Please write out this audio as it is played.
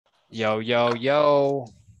Yo, yo, yo.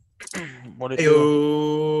 What it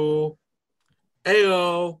do? Ayo.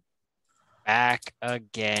 Ayo. Back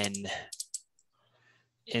again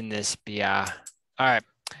in this BI. All right.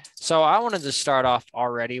 So I wanted to start off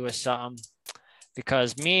already with something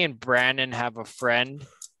because me and Brandon have a friend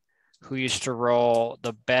who used to roll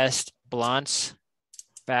the best blunts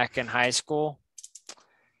back in high school.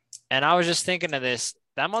 And I was just thinking of this.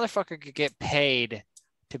 That motherfucker could get paid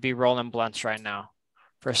to be rolling blunts right now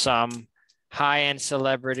for some high-end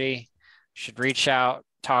celebrity. Should reach out,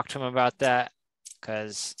 talk to him about that,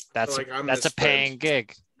 because that's a paying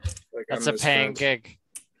gig. That's a paying gig.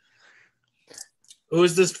 Who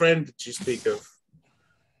is this friend that you speak of?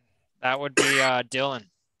 That would be Dylan.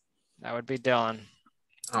 That would be Dylan.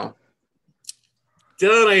 Oh.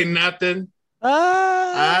 Dylan ain't nothing.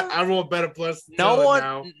 I roll better blunts than Dylan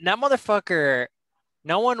now. That motherfucker,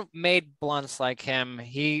 no one made blunts like him.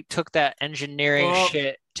 He took that engineering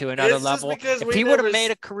shit to another level. If he would have made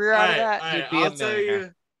a career out of that, he'd be a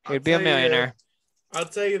millionaire. He'd be a millionaire. I'll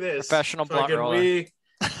tell you this. Professional blunt roller.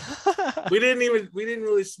 We didn't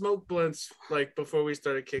really smoke blunts like before we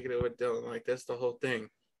started kicking it with Dylan. Like that's the whole thing.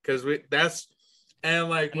 Because that's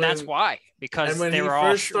why. Because when they were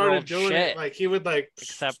all started doing shit, it, like he would like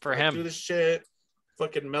except for him do the shit,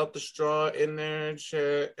 fucking melt the straw in there and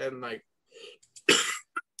shit, and like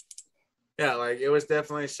yeah, like it was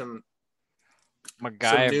definitely some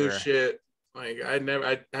new shit. Like I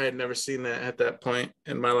had never seen that at that point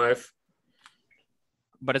in my life.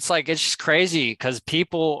 But it's just crazy because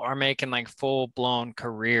people are making like full blown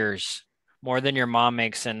careers more than your mom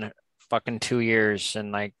makes in fucking 2 years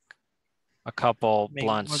and like a couple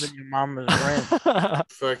blunts. More than your mom is rent.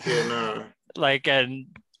 Fucking like, and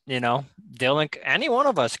you know, Dylan, any one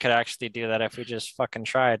of us could actually do that if we just fucking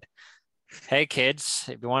tried. Hey kids,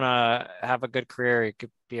 if you want to have a good career, you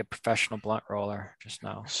could be a professional blunt roller. Just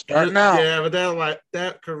know. Start now. Yeah, but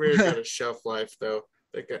that career got a shelf life though.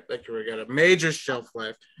 That career got a major shelf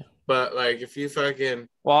life. But like if you fucking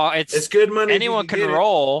it's good money. Anyone can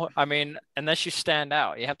roll. I mean, unless you stand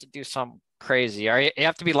out, you have to do something crazy. Or you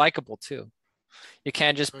have to be likable too. You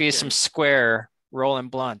can't just be some square rolling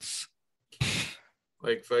blunts.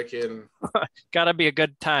 Like fucking gotta be a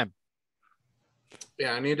good time.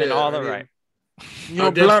 Yeah, I need to all the right. I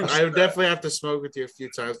would definitely have to smoke with you a few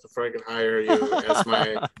times before I can hire you as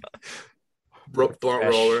my blunt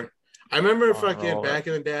roller. I remember fucking back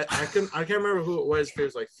in the day. I can't remember who it was. If it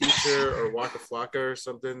was like Future or Waka Flocka or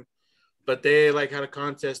something, but they like had a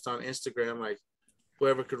contest on Instagram. Like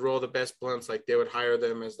whoever could roll the best blunts, like they would hire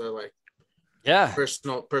them as their like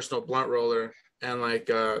personal blunt roller. And like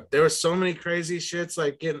there were so many crazy shits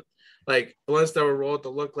like getting like blunts that were rolled to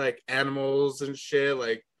look like animals and shit,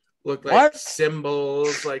 like look like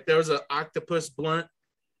symbols. Like there was an octopus blunt.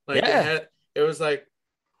 Like it was like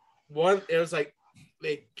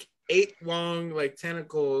 8 long like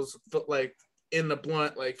tentacles like in the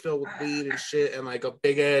blunt, like filled with weed and shit, and like a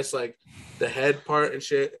big ass like the head part and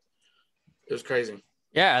shit. It was crazy.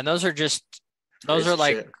 Yeah, and those are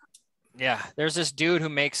like shit. Yeah, there's this dude who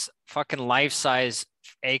makes fucking life-size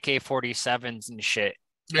AK-47s and shit.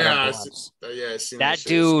 Yeah, that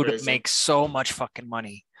dude makes so much fucking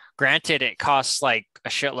money. Granted, it costs like a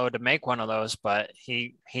shitload to make one of those, but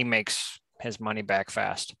he makes his money back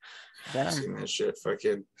fast. I've seen that shit,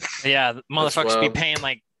 fucking. Yeah, motherfuckers be paying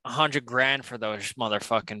like $100,000 for those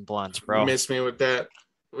motherfucking blunts, bro. Miss me with that.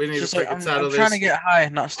 We need to fucking title this. I'm trying to get high,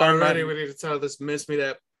 not start already. We need to title this. Miss me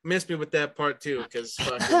with that part too, because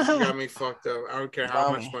fucking you got me fucked up. I don't care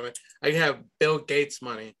how much money. I can have Bill Gates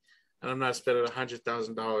money, and I'm not spending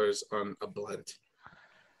 $100,000 on a blunt.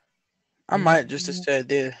 I might just to say I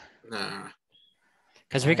did. Nah,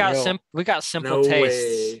 because we got simple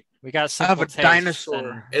tastes. Way. We got simple. I have a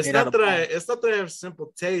dinosaur. It's not that I have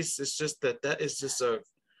simple tastes. It's just that is just a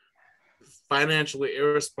financially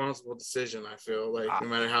irresponsible decision. I feel like no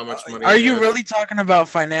matter how much money. Are you really talking about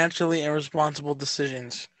financially irresponsible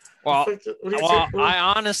decisions? Well, I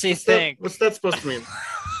honestly think. What's that supposed to mean?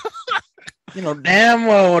 You know damn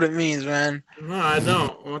well what it means, man. No, I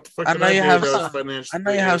don't. What the fuck? I know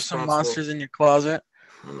you have some monsters in your closet.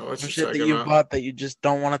 I don't know what shit that you bought that you just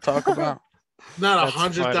don't want to talk about. Not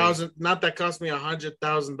 100,000. Not that cost me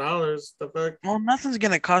 $100,000. The fuck? Well, nothing's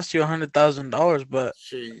gonna cost you $100,000, but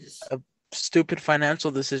jeez. A stupid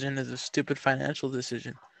financial decision is a stupid financial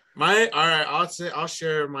decision. I'll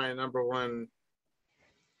share my number one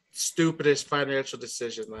stupidest financial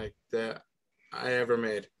decision like that I ever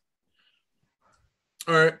made.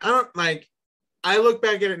 Or I look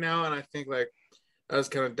back at it now and I think like I was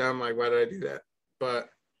kind of dumb. Like, why did I do that? But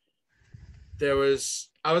I was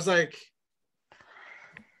like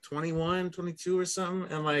 21, 22 or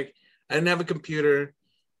something. And like, I didn't have a computer.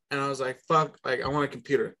 And I was like, fuck, like, I want a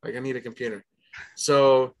computer. Like, I need a computer.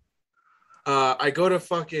 So I go to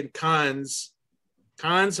fucking Cons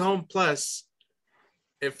Home Plus.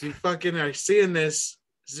 If you fucking are seeing this,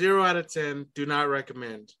 0 out of 10, do not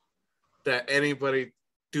recommend that anybody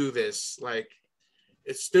do this. Like,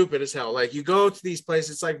 it's stupid as hell. Like, you go to these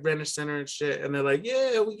places, it's like Rent-A-Center and shit, and they're like,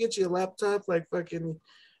 yeah, we get you a laptop. Like, fucking,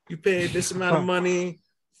 you pay this amount of money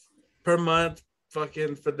per month,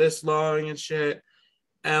 fucking, for this long and shit.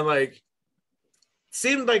 And like,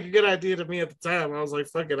 seemed like a good idea to me at the time. I was like,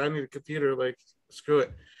 fuck it, I need a computer. Like, screw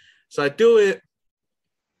it. So I do it.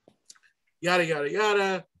 Yada, yada, yada.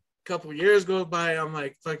 A couple years go by. I'm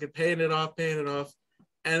like, fucking paying it off.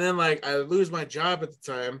 And then like, I lose my job at the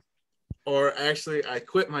time. Or actually, I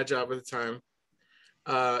quit my job at the time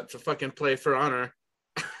to fucking play For Honor.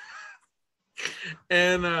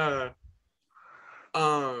 And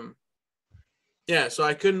yeah, so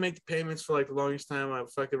I couldn't make the payments for like the longest time. I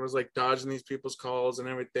fucking was like dodging these people's calls and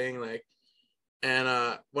everything. Like,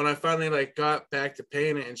 and when I finally like got back to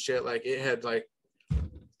paying it and shit, like it had like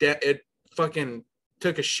it fucking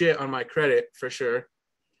took a shit on my credit for sure.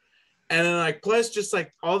 And then like, plus just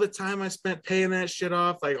like all the time I spent paying that shit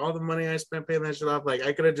off, like all the money I spent paying that shit off, like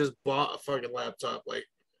I could have just bought a fucking laptop, like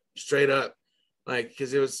straight up, like,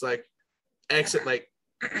 because it was like exit, like,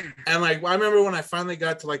 and like I remember when I finally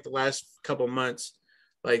got to like the last couple months,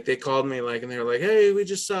 like they called me like, and they were like, hey, we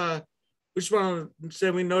just want to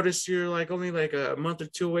say we noticed you're like only like a month or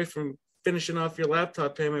two away from finishing off your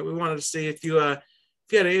laptop payment. We wanted to see if you had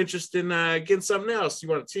an interest in getting something else. You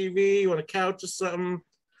want a TV? You want a couch or something?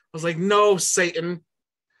 I was like, no, Satan.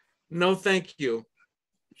 No, thank you.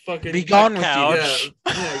 Fucking be gone with couch. you.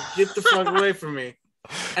 Yeah, get the fuck away from me.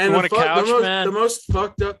 And the most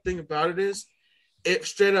fucked up thing about it is it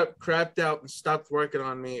straight up crapped out and stopped working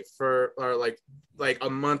on me for like a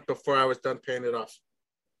month before I was done paying it off.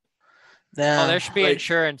 Damn. Oh, there should be Like,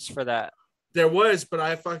 insurance for that. There was, but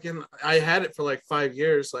I had it for like 5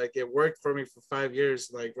 years. Like it worked for me for 5 years.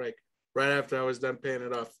 Like right after I was done paying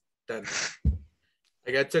it off, done.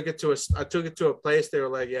 Like I took it to a place. They were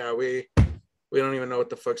like, yeah, we don't even know what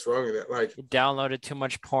the fuck's wrong with it. Like, You downloaded too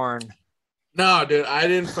much porn. no, dude, I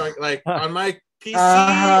didn't fuck like on my PC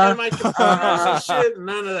and my computers and shit.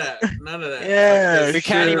 None of that. Yeah, Like, We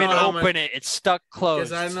can't sure. even open it. It's stuck closed.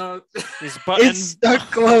 because I know These It's buttons. stuck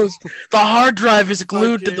closed. The hard drive is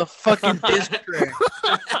glued to the fucking disk tray.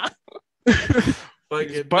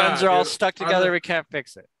 fucking Buttons are all dude. stuck together. We can't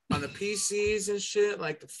fix it. On the PCs and shit,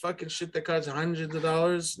 like the fucking shit that costs hundreds of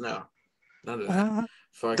dollars. No, none of that. The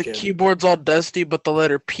Fucking keyboard's all dusty, but the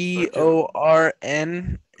letter PORN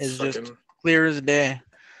is just fucking. clear as day.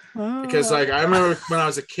 Because like I remember when I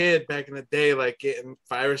was a kid back in the day, like getting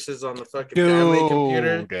viruses on the fucking family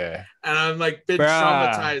computer, Dude. and I'm like been Bruh.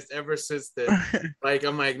 traumatized ever since then. Like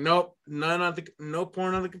I'm like, nope, no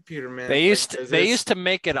porn on the computer, man. They used to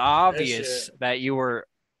make it obvious shit. that you were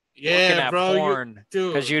looking yeah, at bro, porn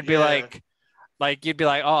because you'd be like,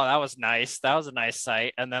 oh, that was nice. That was a nice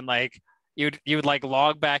site. And then like you would like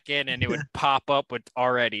log back in and it would pop up with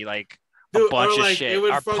already like a Dude, bunch or, of like, shit. it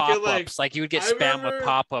would Or fucking, pop-ups. Like you would get I spam remember- with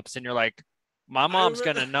pop-ups and you're like, my mom's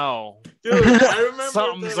gonna know. dude, I remember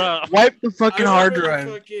Something's the, up. Wipe the fucking I hard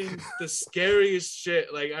remember drive. the scariest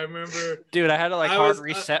shit. Like I remember Dude, I had to like I hard was-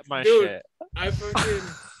 reset my dude, shit. I fucking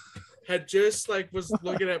had just like was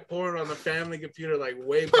looking at porn on the family computer like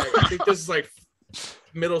way back. I think this is like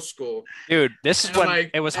middle school. Dude, this is and, when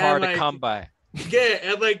like- it was and, hard like, to come by. Yeah,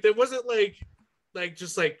 and like there wasn't like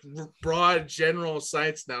just like broad general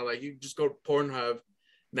sites now. Like you just go to Pornhub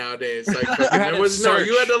nowadays. Like fucking, had there to was no,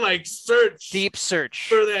 you had to like search Deep search.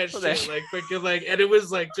 for that for shit. that Like fucking like, and it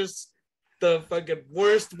was like just the fucking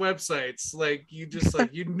worst websites. Like you just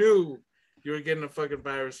like you knew you were getting a fucking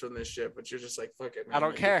virus from this shit, but you're just like fuck it, man, I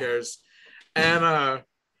don't like, care. Who cares? And I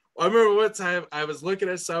remember one time I was looking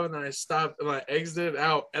at something and I stopped and I exited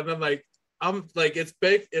out, and then like I'm like it's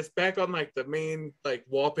back on like the main like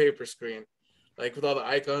wallpaper screen, like with all the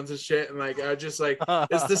icons and shit, and like I just like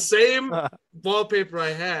it's the same wallpaper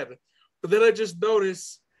I had, but then I just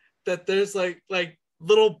noticed that there's like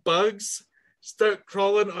little bugs start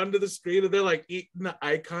crawling under the screen and they're like eating the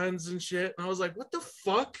icons and shit, and I was like, what the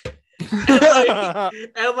fuck?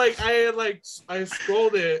 I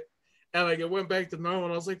scrolled it and like it went back to normal,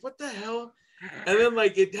 and I was like, what the hell? And then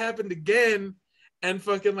like it happened again, and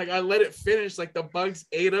fucking like I let it finish, like the bugs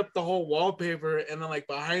ate up the whole wallpaper, and then like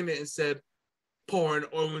behind it said, porn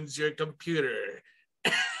owns your computer.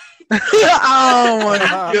 Oh my And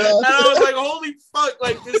god. I was like, holy fuck,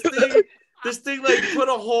 like this thing like put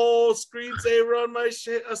a whole screensaver on my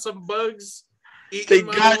shit, some bugs. eating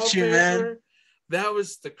my got you, wallpaper. man. That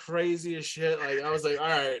was the craziest shit. Like, I was like, all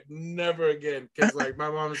right, never again. Because, like, my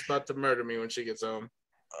mom's about to murder me when she gets home.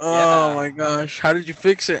 Oh my gosh. How did you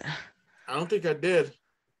fix it? I don't think I did.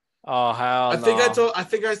 Oh hell I think no. I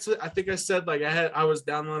think I said like I was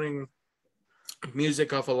downloading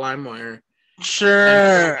music off of LimeWire.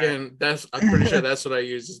 Sure. And I'm pretty sure that's what I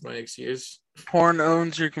used as my excuse. Porn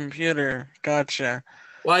owns your computer. Gotcha.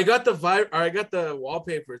 Well, I got the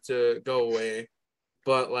wallpaper to go away,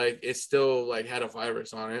 but like it still like had a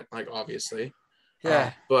virus on it, like obviously.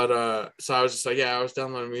 Yeah. But so I was just like, yeah, I was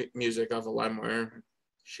downloading music off of LimeWire.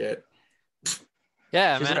 Shit.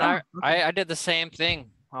 Yeah, Is man. it- I did the same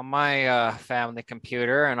thing on my family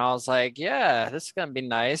computer, and I was like, yeah, this is gonna be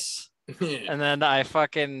nice. And then I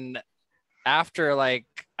fucking after like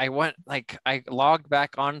I went like I logged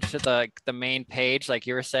back onto the main page, like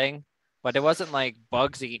you were saying, but it wasn't like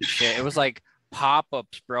bugs eating shit. It was like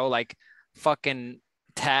pop-ups, bro, like fucking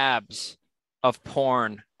tabs of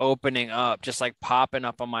porn opening up, just like popping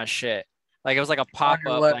up on my shit. Like it was like a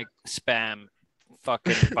pop-up like spam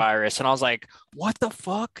fucking virus. And I was like, what the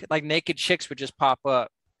fuck? Like naked chicks would just pop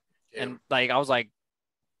up. Yeah. And like I was like,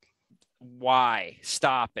 why?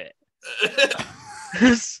 Stop it.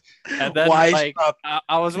 And then Why like stop?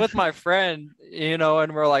 I was with my friend, you know,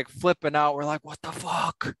 and we're like flipping out. We're like, what the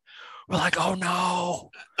fuck? We're like, oh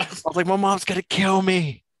no. I was like, my mom's gonna kill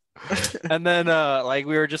me. And then like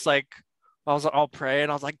we were just like, I was all praying.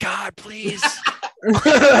 I was like, God, please.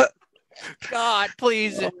 God,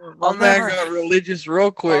 please. My man got religious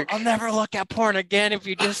real quick. I'll never look at porn again if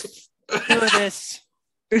you just do this.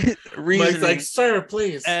 Mike's like, sir,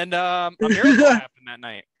 please. And a miracle happened that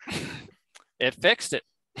night. It fixed it.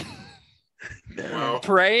 Wow.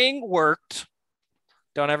 Praying worked.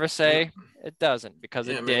 Don't ever say it doesn't, because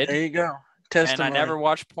it did. There you go. Testimony. And I never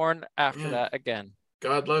watched porn after that again.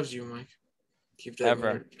 God loves you, Mike. Keep that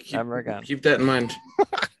Never again. Keep that in mind.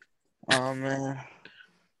 Oh man.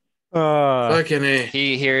 Fucking A.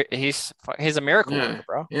 He's a miracle worker,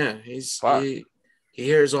 bro. Yeah, he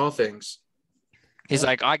hears all things. He's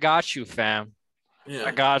like, I got you, fam. Yeah.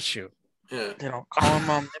 I got you. Yeah. They don't call him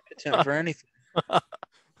omnipotent for anything.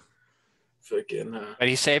 Fucking But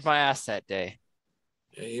he saved my ass that day.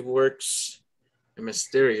 yeah, he works in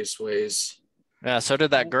mysterious ways. Yeah, so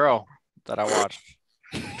did that girl that I watched.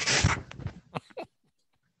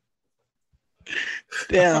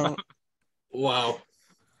 Damn. Wow.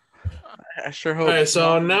 I sure hope. All right,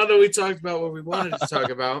 so now that we talked about what we wanted to talk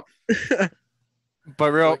about,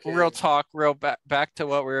 but real talk, back to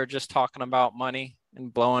what we were just talking about, money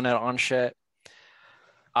and blowing it on shit.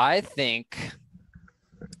 I think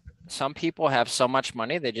some people have so much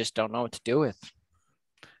money they just don't know what to do with.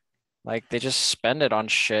 Like they just spend it on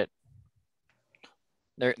shit.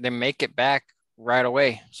 They make it back right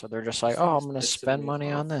away, so they're just like, oh, I'm gonna spend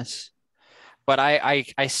money on this. But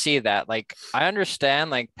I see that. Like I understand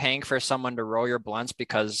like paying for someone to roll your blunts,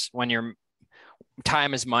 because when your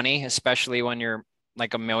time is money, especially when you're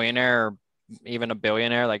like a millionaire or even a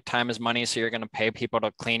billionaire, like time is money. So you're gonna pay people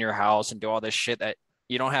to clean your house and do all this shit that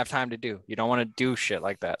you don't have time to do. You don't want to do shit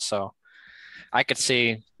like that. So I could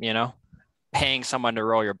see, you know, paying someone to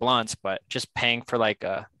roll your blunts, but just paying for like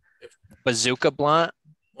a bazooka blunt.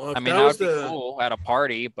 well, I mean, that would be cool at a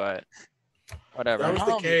party, but whatever.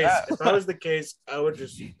 If that was the case, I would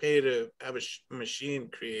just pay to have a machine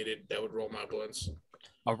created that would roll my blunts.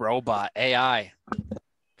 A robot, AI.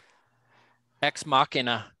 Ex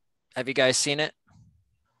Machina. Have you guys seen it?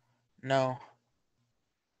 No.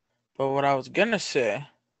 But what I was gonna say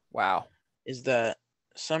Wow. is that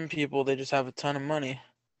some people, they just have a ton of money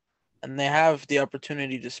and they have the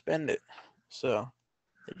opportunity to spend it. So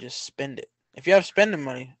they just spend it. If you have spending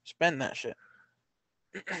money, spend that shit.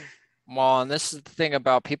 Well, and this is the thing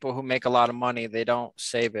about people who make a lot of money. They don't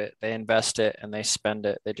save it. They invest it and they spend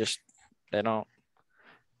it. They don't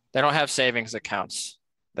have savings accounts.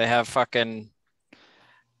 They have fucking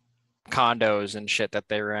condos and shit that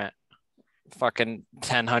they rent. Fucking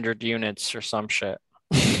 1,000 units or some shit.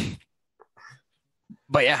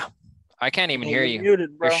 But yeah, I can't even hear you.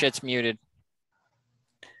 Muted, bro. Your shit's muted.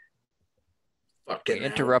 Fucking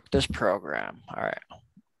Interrupt this program. All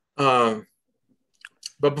right.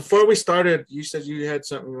 But before we started, you said you had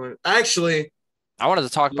something you wanted. Actually, I wanted to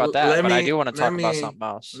talk about that, but I do want to talk about something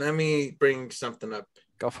else. Let me bring something up.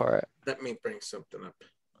 Go for it. Let me bring something up.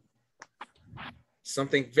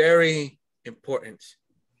 Something very important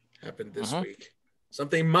happened this week.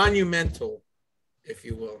 Something monumental, if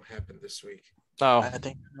you will, happened this week. Oh, I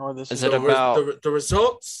think I know what this is is. it about the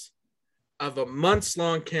results of a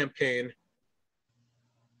months-long campaign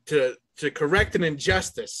to correct an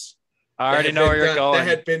injustice I already know where you're going. That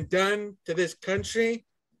had been done to this country,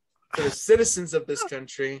 to the citizens of this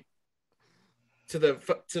country, to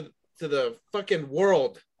the fucking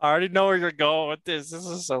world. I already know where you're going with this. This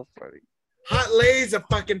is so funny. Hot Lay's are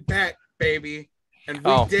fucking back, baby, and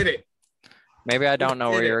we did it. Maybe I don't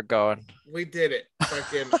know where you're going. We did it.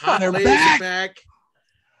 Fucking Hot Lay's are back.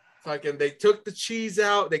 Fucking, they took the cheese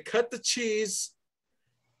out. They cut the cheese,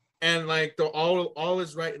 and like all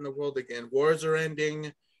is right in the world again. Wars are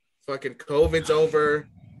ending. Fucking COVID's over.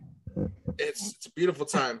 It's a beautiful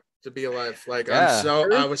time to be alive. Like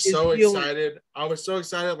I was so excited. I was so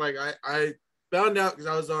excited. Like I found out because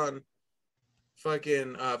I was on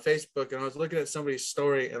fucking Facebook and I was looking at somebody's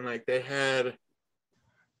story and like they had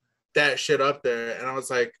that shit up there and I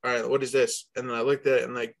was like, all right, what is this? And then I looked at it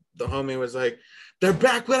and like the homie was like, they're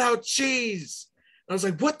back without cheese. And I was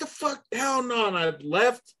like, what the fuck? Hell no. And I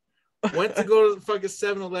left, went to go to the fucking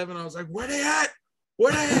 7-Eleven. I was like, where they at?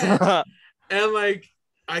 Where they at? And like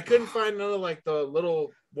I couldn't find none of like the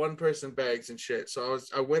little one-person bags and shit. So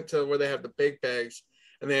I went to where they have the big bags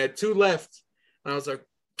and they had 2 left. And I was like,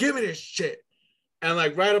 give me this shit. And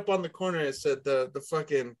like right up on the corner, it said the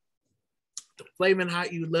flaming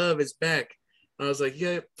hot you love is back. And I was like,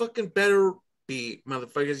 yeah, fucking better be,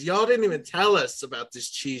 motherfuckers. Y'all didn't even tell us about this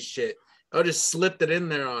cheese shit. I just slipped it in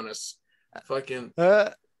there on us. Fucking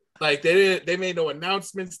like they made no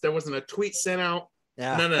announcements. There wasn't a tweet sent out.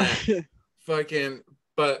 Yeah. None of that. Fucking,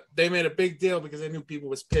 but they made a big deal because they knew people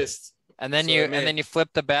was pissed. And then you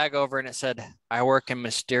flipped the bag over and it said, I work in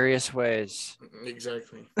mysterious ways.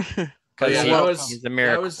 Exactly. Because he's a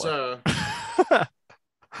miracle.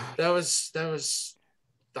 That was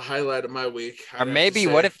the highlight of my week. Or maybe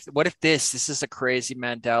what if this is a crazy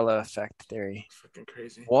Mandela effect theory. Fucking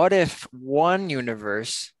crazy. What if one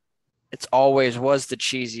universe it's always was the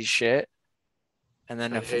cheesy shit, and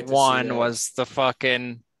then if one was the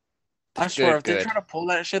fucking I swear if they try to pull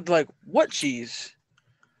that shit, like what cheese?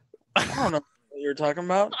 I don't know what you're talking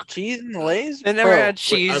about. Cheese and Lay's? They never had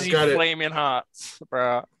cheesy flaming hots,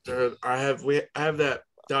 bro. Dude, I have that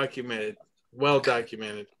documented. Well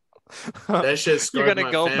documented. That shit scarred You're gonna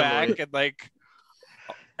my go family. back and like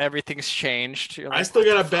everything's changed. Like, I still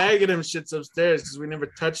got a bag of them shits upstairs because we never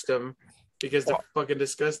touched them because they're fucking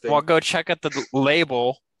disgusting. Well, go check out the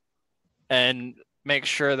label and make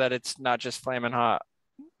sure that it's not just flaming hot.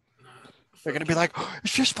 They're gonna be like, oh,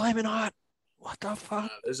 it's just flaming hot. What the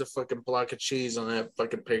fuck? There's a fucking block of cheese on that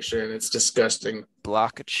fucking picture, and it's disgusting.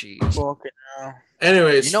 Block of cheese.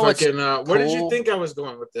 Anyways, you know fucking, where did you think I was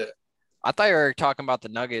going with that? I thought you were talking about the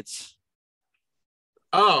Nuggets.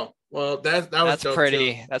 Oh, well, that's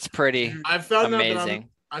pretty. Too. That's pretty. I found amazing.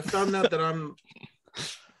 I found out that I'm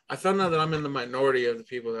in the minority of the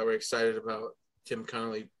people that were excited about Tim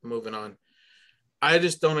Connolly moving on. I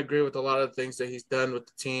just don't agree with a lot of things that he's done with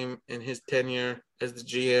the team in his tenure as the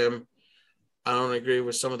GM. I don't agree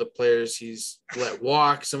with some of the players he's let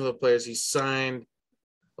walk, some of the players he's signed,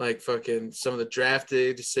 like fucking some of the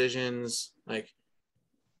drafted decisions. Like,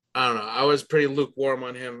 I don't know. I was pretty lukewarm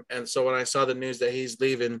on him. And so when I saw the news that he's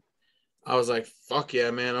leaving, I was like, fuck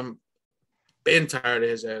yeah, man. I'm been tired of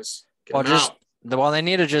his ass. They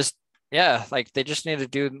need to just, they just need to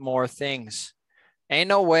do more things. Ain't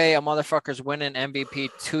no way a motherfucker's winning MVP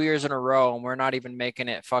 2 years in a row and we're not even making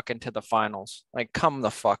it fucking to the finals. Like, come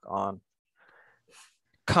the fuck on.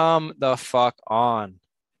 Come the fuck on.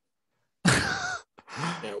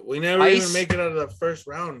 Yeah, we never even make it out of the first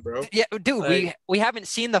round, bro. Yeah, dude, like, we haven't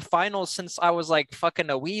seen the finals since I was like fucking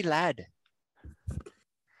a wee lad.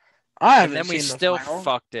 And then we still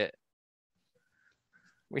fucked it.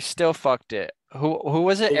 We still fucked it. Who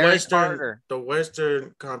was it? Aaron Carter. The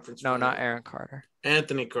Western Conference. No, not Aaron Carter.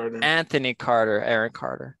 Anthony Carter. Aaron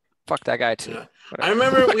Carter. Fuck that guy too. Yeah. I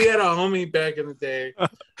remember we had a homie back in the day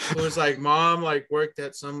who was like, mom like worked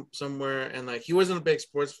at somewhere and like he wasn't a big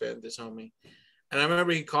sports fan, this homie. And I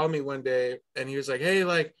remember he called me one day and he was like, hey,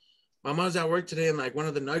 like my mom's at work today and like one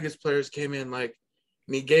of the Nuggets players came in like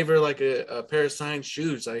and he gave her like a pair of signed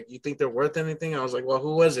shoes. Like, you think they're worth anything? I was like, well,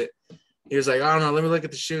 who was it? He was like, I don't know. Let me look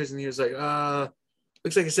at the shoes. And he was like,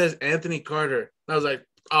 looks like it says Anthony Carter. And I was like,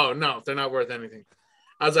 oh no, they're not worth anything.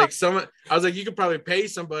 I was like, you could probably pay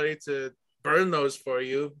somebody to burn those for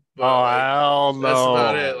you. But hell no. That's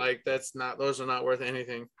about it. Like, those are not worth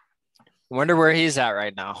anything. I wonder where he's at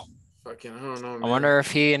right now. Fucking, I don't know, man. I wonder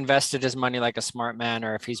if he invested his money like a smart man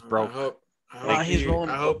or if he's broke. I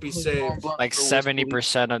hope he's saved. Like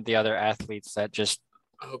 70% of the other athletes that just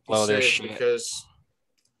blow their shit. Because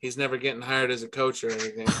he's never getting hired as a coach or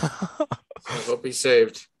anything. I hope he's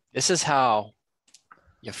saved. This is how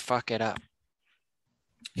you fuck it up.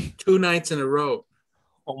 2 nights in a row.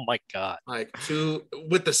 Oh my God. Like two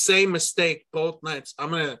with the same mistake both nights.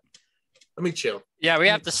 Let me chill. Yeah, we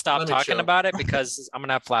have to stop talking chill. about it because I'm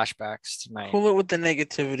gonna have flashbacks tonight. Cool it with the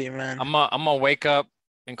negativity, man. I'm gonna wake up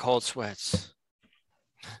in cold sweats.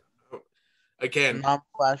 Again, not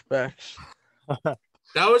flashbacks.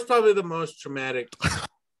 That was probably the most traumatic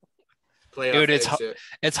playoff Dude, exit.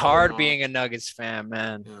 It's hard being a Nuggets fan,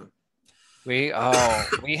 man. Yeah. We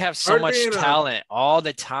have so much talent all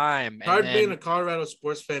the time. Hard being a Colorado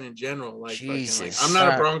sports fan in general. Like, Jesus. I'm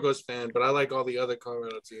not a Broncos fan, but I like all the other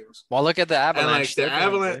Colorado teams. Well, look at the Avalanche.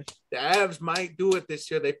 And like the Avs might do it this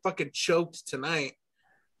year. They fucking choked tonight.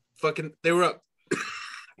 They were up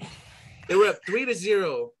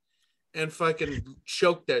 3-0 and fucking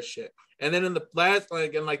choked that shit. And then in the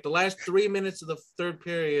last 3 minutes of the third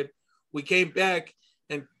period, we came back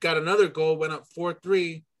and got another goal, went up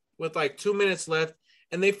 4-3 with like 2 minutes left,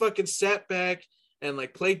 and they fucking sat back and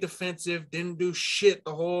like played defensive, didn't do shit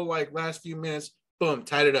the whole like last few minutes. Boom,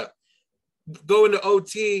 tied it up. Go into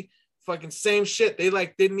OT, fucking same shit. They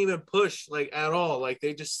like didn't even push like at all. Like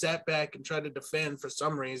they just sat back and tried to defend for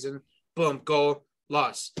some reason. Boom, goal,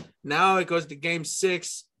 loss. Now it goes to game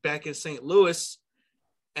 6 back in St. Louis.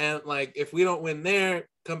 And like if we don't win there,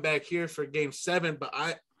 come back here for game 7. But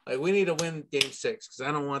we need to win game 6 because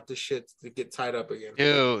I don't want this shit to get tied up again.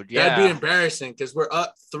 Dude, yeah. That'd be embarrassing because we're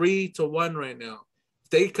up 3-1 right now. If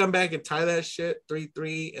they come back and tie that shit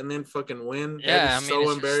 3-3 and then fucking win, that'd be so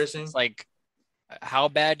embarrassing. It's like, how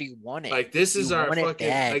bad do you want it? Like this is our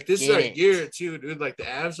fucking this is our year too, dude. Like the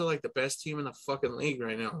Avs are like the best team in the fucking league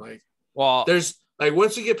right now. Like, well, there's like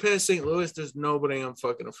once you get past St. Louis, there's nobody I'm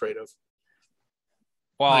fucking afraid of.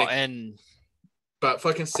 Well, but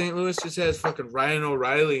fucking St. Louis just has fucking Ryan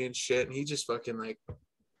O'Reilly and shit, and he just fucking like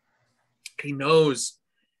he knows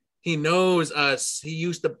us. He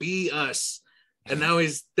used to be us, and now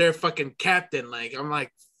he's their fucking captain. Like I'm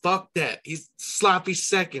like, fuck that. He's sloppy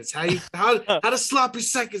seconds. How does sloppy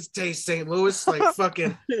seconds taste, St. Louis? Like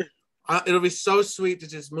fucking, it'll be so sweet to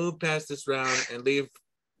just move past this round and leave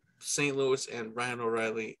St. Louis and Ryan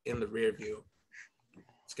O'Reilly in the rear view.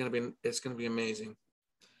 It's gonna be amazing.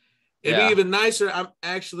 It'd be even nicer. I'm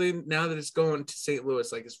actually, now that it's going to St.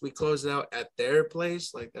 Louis, like if we close it out at their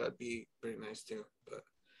place, like that would be pretty nice too.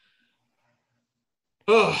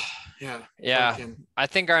 But yeah. I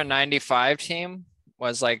think our 95 team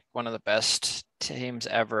was like one of the best teams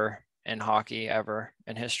ever in hockey ever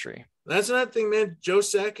in history. That's another thing, man. Joe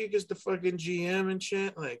Sakic is the fucking GM and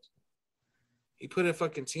shit. Like he put a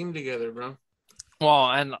fucking team together, bro. Well,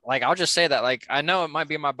 and like I'll just say that, like I know it might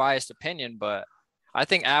be my biased opinion, but I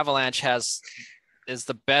think Avalanche is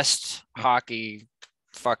the best hockey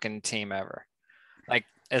fucking team ever. Like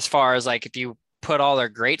as far as like if you put all their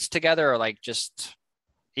greats together or like just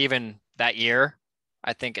even that year,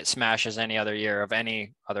 I think it smashes any other year of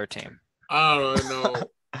any other team. I don't really know.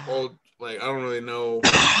 I don't really know,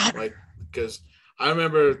 like because I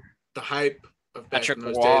remember the hype of back in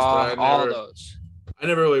those days, but all those. I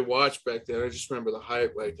never really watched back then. I just remember the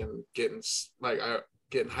hype, like and getting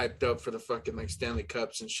hyped up for the fucking like Stanley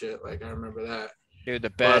Cups and shit. Like I remember that. Dude, the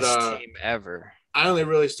best team ever. I only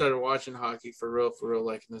really started watching hockey for real,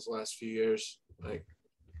 like in this last few years. Like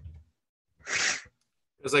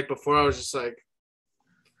it was like before I was just like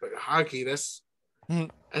hockey, that's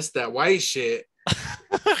that white shit.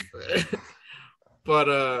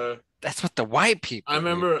 But that's what the white people I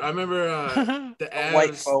remember the Avs,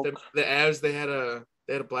 white folk. The Avs, they had a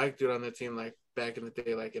black dude on their team like back in the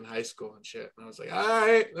day, like in high school and shit. And I was like, all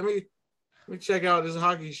right, let me check out this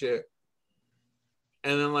hockey shit.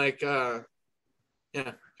 And then like ever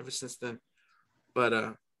since then. But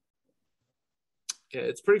yeah,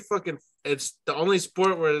 it's pretty fucking, it's the only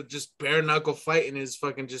sport where just bare knuckle fighting is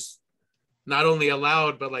fucking just not only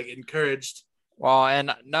allowed but like encouraged. Well,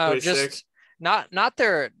 and no, just sick. not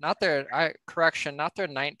their not their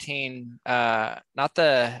 19 not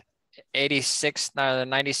the 86 the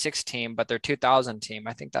 96 team, but their 2000 team.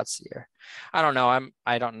 I think that's the year. I don't know.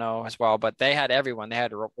 I don't know as well, but they had everyone. They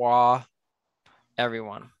had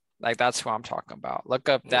everyone. Like that's who I'm talking about. Look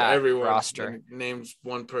up that roster. Names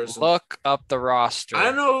one person. Look up the roster.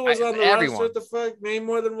 I know who was on the roster. What the fuck? Name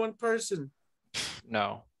more than one person.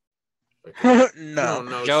 No.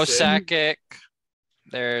 No. Joe Sakic.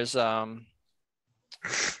 There's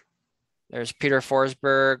Peter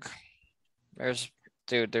Forsberg.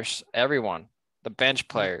 There's everyone. The bench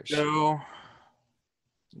players. Joe.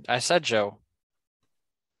 I said Joe.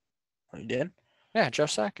 Oh, you did? Yeah, Joe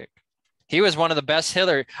Sakic. He was one of the best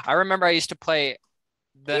hitters. I remember I used to play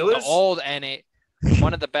the old NA,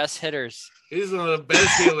 one of the best hitters. He's one of the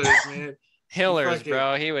best healers, man.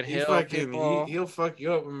 Bro. He would heal people. He'll fuck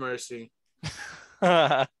you up with mercy.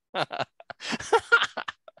 But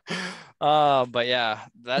yeah,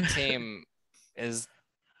 that team is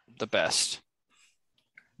the best,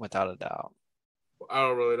 without a doubt. I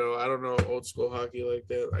don't really know. I don't know old school hockey like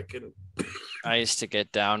that. I used to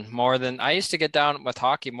get down with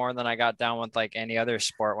hockey more than I got down with like any other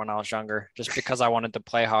sport when I was younger, just because I wanted to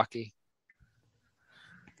play hockey.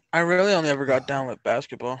 I really only ever got down with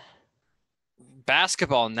basketball.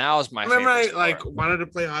 Basketball now is my favorite I sport. like wanted to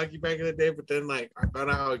play hockey back in the day, but then like I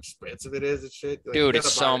found out how expensive it is and shit. Like, dude,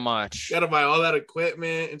 it's so much. You gotta buy all that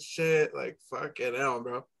equipment and shit. Like fucking hell,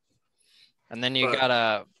 bro. And then you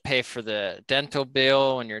gotta pay for the dental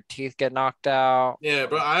bill when your teeth get knocked out. Yeah,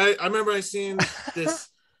 bro. I remember I seen this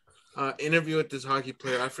interview with this hockey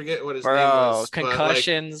player. I forget what his name was.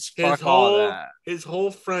 Concussions, but, like, fuck all that. His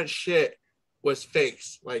whole front shit was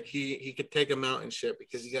fakes. Like he could take him out and shit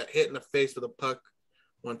because he got hit in the face with a puck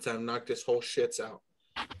one time, knocked his whole shits out.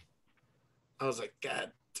 I was like,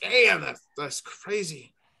 God damn, that's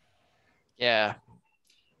crazy. Yeah.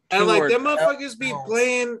 And like them motherfuckers be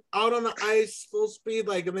playing out on the ice full speed,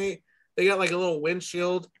 like, and they got like a little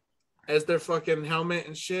windshield as their fucking helmet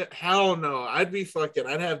and shit. Hell no, I'd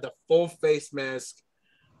have the full face mask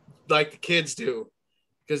like the kids do,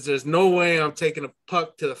 because there's no way I'm taking a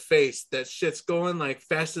puck to the face. That shit's going like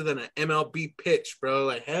faster than an MLB pitch, bro.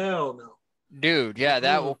 Like hell no, dude. Yeah,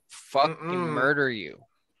 that will fucking murder you.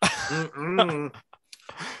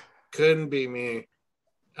 Couldn't be me.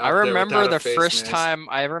 I remember the first time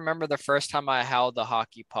I held the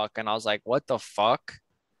hockey puck and I was like, what the fuck?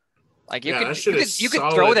 Like you could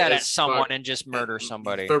throw that at someone and just murder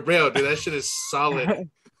somebody. For real, dude, that shit is solid.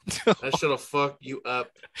 That shit'll fuck you up.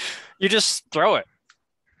 You just throw it.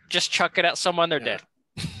 Just chuck it at someone, they're dead.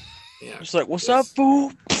 Yeah. Just like, what's up,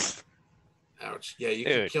 fool? Ouch. Yeah,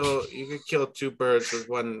 you could kill two birds with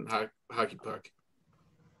one hockey puck.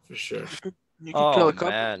 For sure. You could kill a couple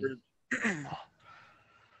man.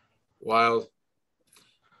 Wild.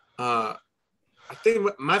 I think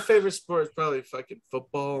my favorite sport is probably fucking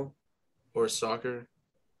football or soccer.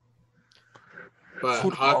 But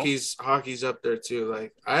hockey's up there too.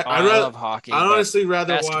 Like I love hockey. I'd honestly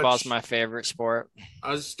rather watch. Basketball's my favorite sport. I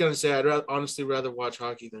was just gonna say I'd honestly rather watch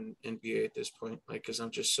hockey than NBA at this point. Like, because I'm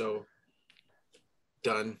just so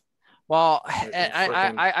done. Well,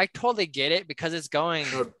 I totally get it because it's going.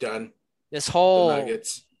 So done. This whole the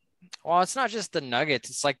Nuggets. Well, it's not just the Nuggets.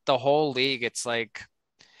 It's like the whole league. It's like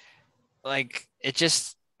it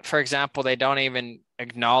just, for example, they don't even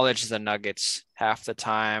acknowledge the Nuggets half the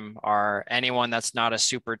time, or anyone that's not a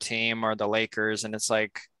super team, or the Lakers. And it's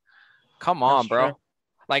like, come on, bro. True.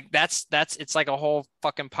 Like it's like a whole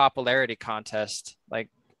fucking popularity contest. Like,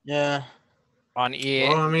 yeah, on EA.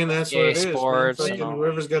 Well, I mean, that's EA what it Sports, is.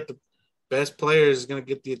 Whoever's got the best players is gonna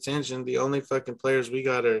get the attention. The only fucking players we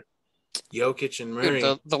got are Jokic and Murray.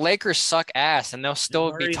 Dude, the Lakers suck ass, and they'll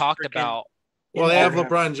still be talked about. Well, they have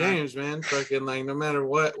LeBron James, man. Fucking like, no matter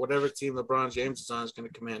what, whatever team LeBron James is on is going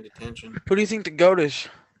to command attention. Who do you think the GOAT is?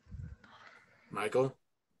 Michael.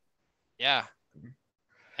 Yeah.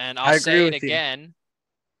 And I'll say it again.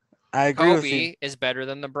 I agree Kobe with you. is better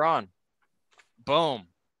than LeBron. Boom.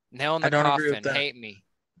 Nail in the coffin. Hate me.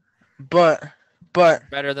 But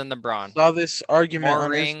better than LeBron. Saw this argument More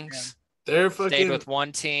on rings. They're stayed with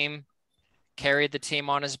one team. Carried the team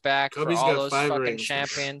on his back for all those fucking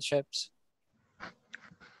championships.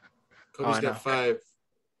 Kobe's got 5.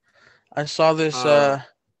 I saw this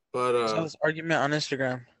this argument on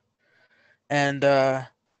Instagram, and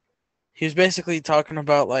he was basically talking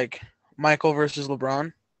about like Michael versus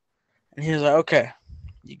LeBron, and he was like, okay,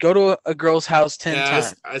 you go to a girl's house 10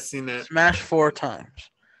 times. I seen that. Smash 4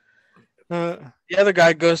 times. The other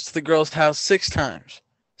guy goes to the girl's house 6 times.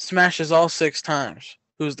 Smashes all 6 times.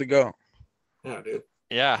 Who's the GOAT? Yeah, dude.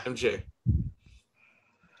 Yeah. MJ.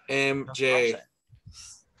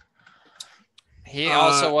 He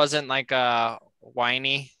also wasn't like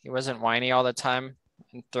whiny. He wasn't whiny all the time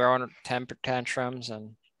and throwing temper tantrums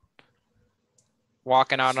and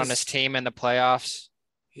walking out on his team in the playoffs.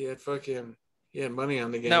 He had money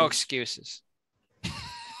on the game. No excuses.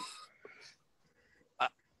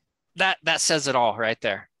 That says it all right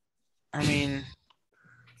there. I mean,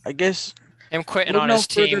 I guess him quitting on his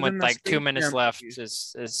team with like 2 minutes left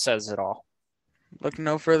says it all. Look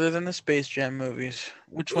no further than the Space Jam movies.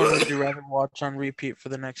 Which one would you rather watch on repeat for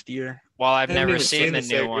the next year? Well, I've never seen the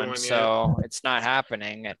new one, so it's not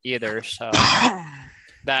happening either. So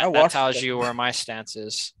that tells you where my stance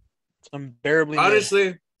is. It's unbearably.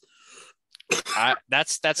 Honestly,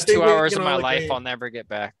 that's 2 hours of my life I'll never get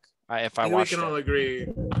back if I watch it. We can all agree.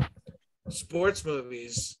 Sports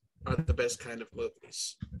movies are the best kind of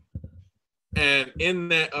movies, and in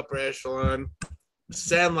that upper echelon,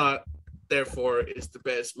 Sandlot, therefore, is the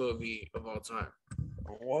best movie of all time.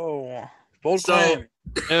 Whoa. Bold claim.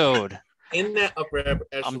 Dude. In that upper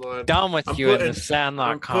echelon, I'm done with you in the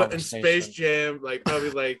Sandlot conversation. I'm putting Space Jam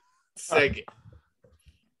probably second.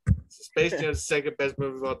 Space Jam's second best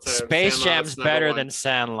movie of all time. Space Jam's better than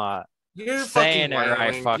Sandlot. You're saying it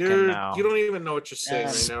right fucking now. You don't even know what you're saying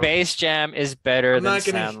right now. Space Jam is better than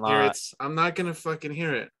Sandlot. I'm not gonna fucking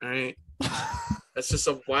hear it. All right. That's just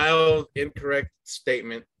a wild, incorrect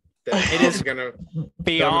statement. That it is gonna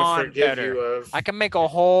beyond better. I can make a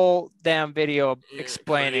whole damn video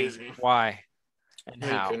explaining why and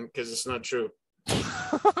how. Because it's not true. You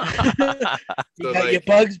got your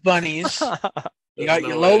Bugs Bunnies. You got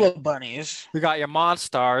your Lola Bunnies. You got your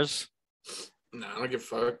Monstars. No, I don't give a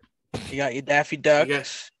fuck. You got your Daffy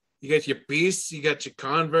Ducks. You got your Beasts. You got your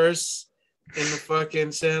Converse in the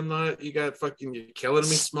fucking Sandlot. You got fucking You're Killing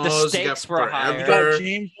Me Smalls. The stakes were higher. You got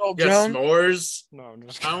James Earl Jones. S'mores. No, I'm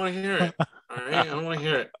just I don't want to hear it. All right, I don't want to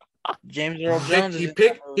hear it. James Earl Jones. He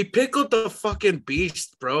pickled the fucking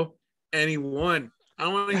Beast, bro, and he won. I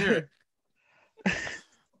don't want to hear it.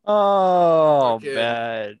 Oh,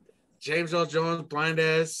 bad. James Earl Jones, blind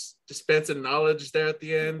ass, dispensing knowledge there at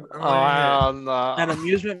the end. No. An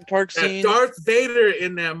amusement park scene. Darth Vader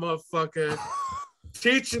in that motherfucker,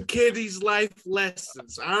 teaching kiddies life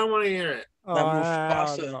lessons. I don't want to hear it.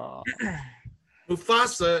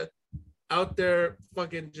 Mufasa out there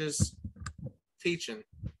fucking just teaching.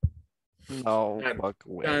 No, fuck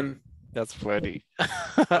way. That's funny.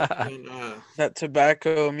 That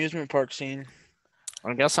tobacco amusement park scene.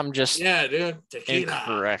 I guess I'm just dude.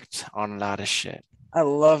 incorrect on a lot of shit. I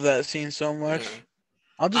love that scene so much. Yeah.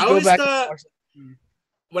 I'll just go back and watch it.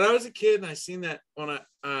 When I was a kid and I seen that when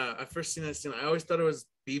I first seen that scene, I always thought it was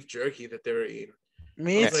beef jerky that they were eating.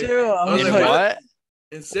 Me too. I was like, what?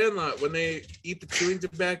 In Sandlot, when they eat the chewing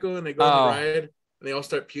tobacco and they go on the ride and they all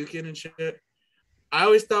start puking and shit. I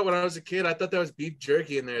always thought when I was a kid, I thought that was beef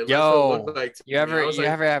jerky in there. Yo, you ever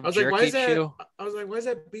have jerky chew? I was like, why is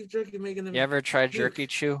that beef jerky making them? You ever tried jerky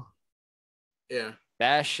chew? Yeah.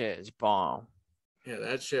 That shit is bomb. Yeah,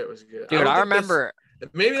 that shit was good. Dude, I remember.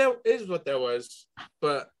 Maybe that is what that was,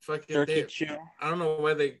 but fucking jerky chew. I don't know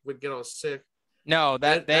why they would get all sick. No,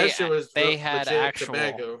 that shit was they had actual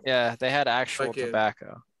tobacco. Yeah, they had actual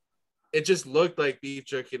tobacco. It just looked like beef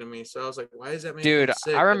jerky to me, so I was like, why is that making me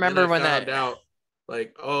sick? I remember when that out.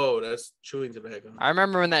 Like, oh, that's chewing tobacco. I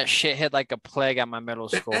remember when that shit hit like a plague at my middle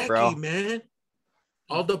school, bro. Man.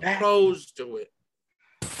 All the pros do it.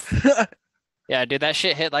 Yeah, dude, that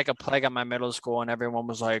shit hit like a plague at my middle school, and everyone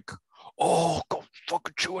was like, oh, go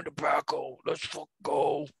fucking chewing tobacco. Let's fucking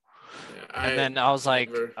go. Yeah, and then I was like,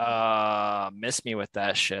 miss me with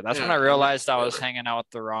that shit. That's when I realized I was hanging out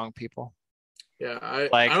with the wrong people. Yeah, I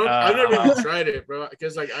never even tried it, bro.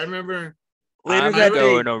 Because like I remember I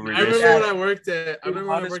remember when I worked at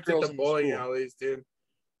the bowling alleys, dude.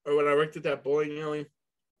 Or when I worked at that bowling alley,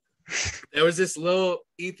 there was this little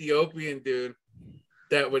Ethiopian dude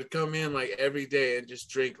that would come in like every day and just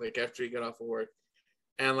drink like after he got off of work.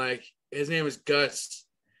 And like his name was Gus.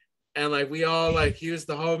 And like we all like he was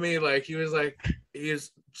the homie, like he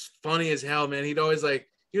was funny as hell, man. He was like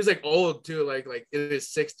old too, like in his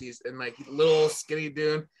 60s, and like little skinny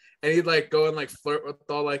dude. And he'd like go and like flirt with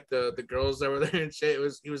all like the girls that were there and shit.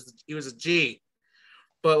 He was a G.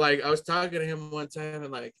 But like I was talking to him one time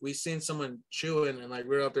and like we seen someone chewing and like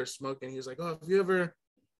we were out there smoking. He was like, oh, have you ever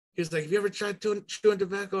tried chewing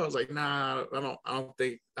tobacco? I was like, nah, I don't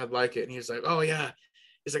think I'd like it. And he's like, oh yeah.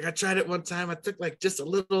 He's like, I tried it one time. I took like just a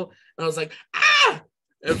little, and I was like, ah.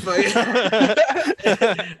 And fucking,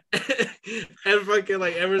 and fucking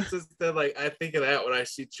like ever since then, like I think of that when I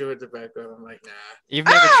see chewing tobacco, and I'm like, nah. You've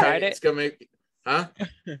never tried it? It's gonna make, huh?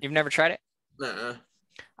 You've never tried it? Nuh-uh.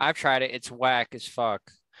 I've tried it. It's whack as fuck.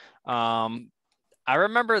 I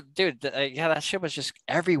remember, dude. That shit was just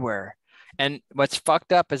everywhere. And what's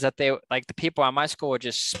fucked up is that they like the people at my school would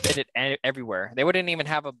just spit it everywhere. They wouldn't even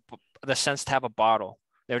have the sense to have a bottle.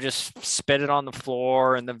 They would just spit it on the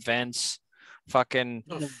floor and the vents. Fucking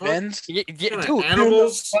vents? Yeah, dude,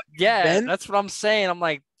 animals. Yeah, vents? that's what I'm saying. I'm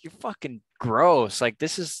like, you're fucking gross. Like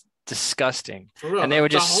this is disgusting. And they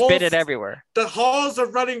would just spit it everywhere. The halls are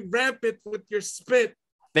running rampant with your spit.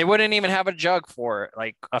 They wouldn't even have a jug for it,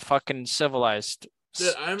 like a fucking civilized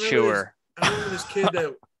chewer. I remember this kid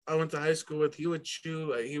that I went to high school with. He would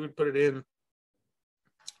chew, like he would put it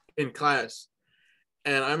in class.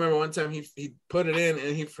 And I remember one time he put it in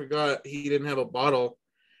and he forgot he didn't have a bottle,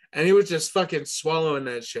 and he was just fucking swallowing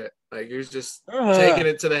that shit. Like he was just taking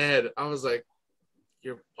it to the head. I was like,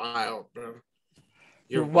 "You're wild, bro.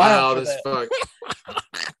 You're wild as fuck."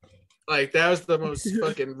 Like that was the most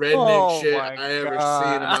fucking redneck shit I ever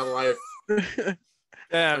seen in my life.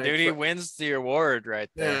 Damn, like, dude, he wins the award right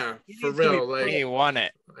there. Yeah, for real. Like he won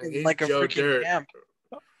it. Like a freaking camp.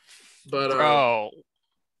 But bro,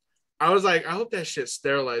 I was like, I hope that shit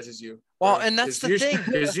sterilizes you. Well, and that's the thing,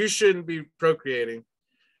 because you shouldn't be procreating.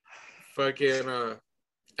 Fucking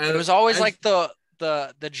and it was always like the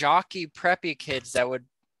jockey preppy kids that would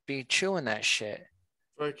be chewing that shit.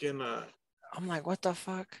 Fucking I'm like, what the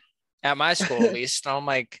fuck? At my school, at least, I'm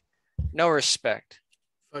like, no respect.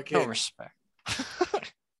 Fucking no respect.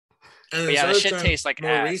 And yeah, that shit tastes like more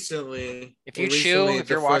ass. Recently, if you chew, if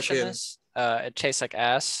you're watching this, it tastes like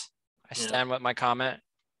ass. I stand with my comment.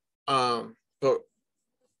 But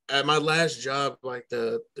at my last job, like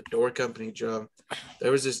the door company job,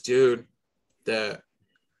 there was this dude that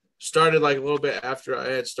started like a little bit after I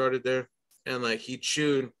had started there, and like he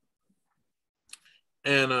chewed,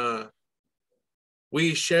 and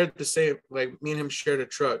we shared the same, like me and him shared a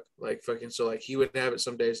truck, like fucking, so like he would have it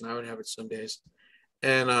some days and I would have it some days,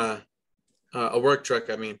 and a work truck,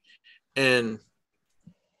 I mean. And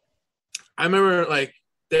I remember like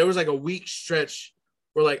there was like a week stretch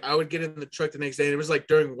where like I would get in the truck the next day, and it was like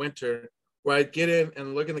during winter, where I'd get in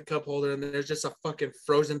and look in the cup holder and there's just a fucking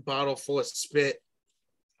frozen bottle full of spit,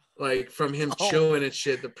 like from him chewing and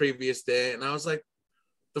shit the previous day. And I was like,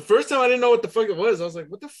 the first time I didn't know what the fuck it was. I was like,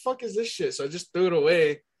 what the fuck is this shit? So I just threw it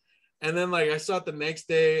away. And then like I saw it the next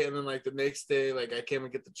day, and then like the next day, like I came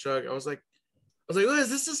and get the truck. I was like, oh, is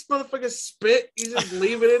this motherfucking spit? You just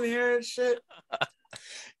leave it in here and shit.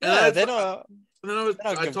 Yeah, they don't. And then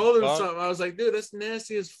I told him something. I was like, dude, that's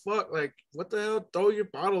nasty as fuck. Like, what the hell? Throw your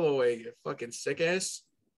bottle away, you fucking sick ass.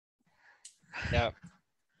 Yeah.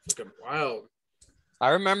 Fucking wild.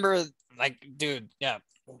 I remember, like, dude, yeah.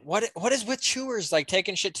 What is with chewers, like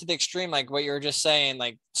taking shit to the extreme, like what you were just saying,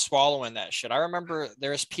 like swallowing that shit. I remember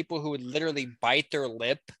there's people who would literally bite their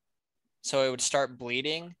lip so it would start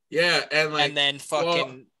bleeding. Yeah, and then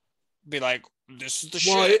fucking be like, this is the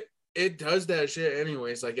shit. It does that shit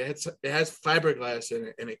anyways. Like it has fiberglass in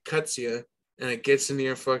it, and it cuts you, and it gets into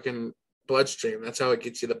your fucking bloodstream. That's how it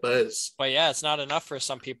gets you the buzz. But yeah, it's not enough for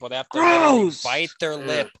some people. They have to literally bite their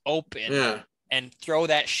lip open. Yeah. And throw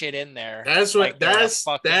that shit in there. That's what. Like that's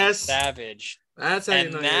savage. That's how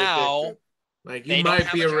you know now. Like you might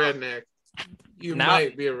be a redneck. You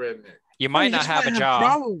might be a redneck. You might not have a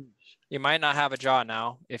jaw. You might not have a jaw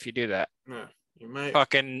now if you do that. No, you might.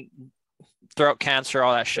 Fucking throat cancer,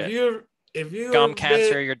 all that shit. If you gum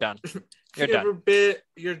cancer, you're done. You're done. Ever bit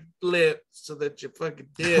your lip so that your fucking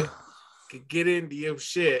dip could get into your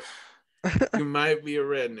shit, you might be a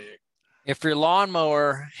redneck. If your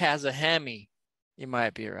lawnmower has a Hemi, you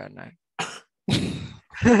might be a redneck.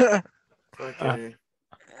 Okay.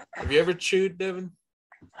 Have you ever chewed, Devin?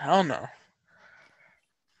 Hell no.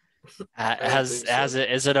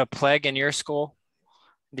 Is it a plague in your school?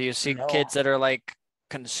 Do you see kids that are like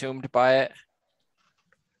consumed by it?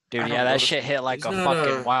 Dude, yeah, that shit hit like a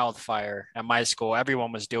fucking wildfire at my school.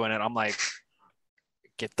 Everyone was doing it. I'm like,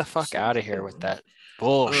 get the fuck out of here with that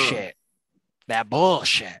bullshit. That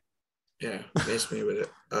bullshit. Yeah, miss me with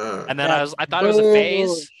it. And then I thought it was a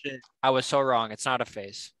phase. I was so wrong. It's not a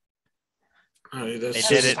phase. They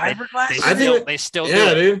did it. They still do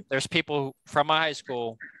it. Dude. There's people from my high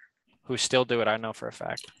school who still do it. I know for a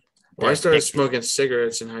fact. Well, I started smoking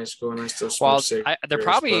cigarettes in high school, and I still smoke cigarettes. They're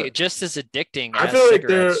probably just as addicting. I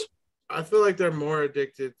feel like they're more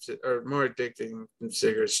addicted more addicting than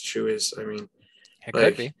cigarettes chew is. I mean, it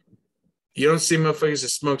could be. You don't see motherfuckers that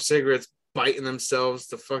smoke cigarettes biting themselves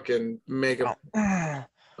to fucking make them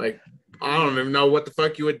like, I don't even know what the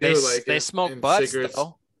fuck you would do. They smoke butts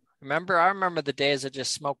though. I remember the days of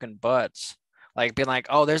just smoking butts, like being like,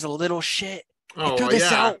 oh, there's a little shit. I threw this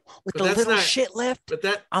out with the little shit left. But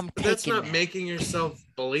that's not making yourself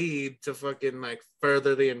bleed to fucking like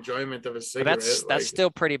further the enjoyment of a cigarette. That's still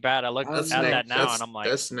pretty bad. I look at that now and I'm like,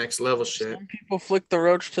 that's next level shit. Some people flick the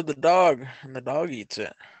roach to the dog and the dog eats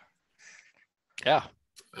it. Yeah.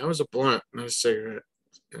 That was a blunt, not a cigarette.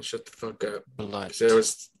 And shut the fuck up. Blunt. It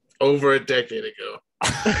was over a decade ago.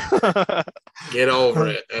 Get over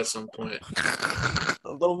it at some point. A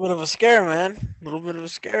little bit of a scare, man. A little bit of a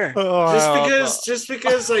scare. Just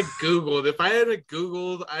because I Googled. If I hadn't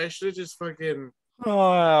Googled, I should have just fucking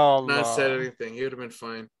not said anything. He would have been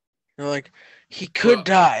fine. You're like, he could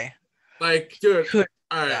die. Like, dude. Could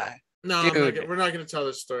all right. die. No, we're not going to tell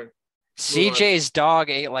this story. CJ's dog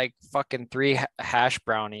ate like fucking 3 hash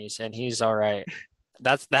brownies and he's all right.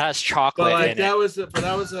 That's chocolate. But like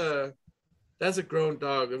in that's a grown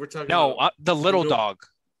dog. We're talking the little dog.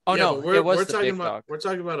 Oh yeah, no, it was the big dog. We're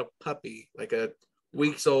talking about a puppy, like a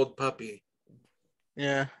weeks old puppy.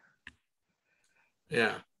 Yeah.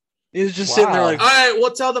 Yeah. He was just sitting there like, all right,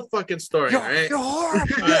 we'll tell the fucking story. You're, all right? you're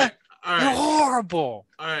horrible. All right. All right. You're horrible.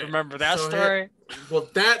 All right. Remember that story? Well,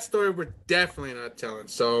 that story we're definitely not telling.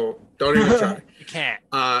 So don't even try. You can't.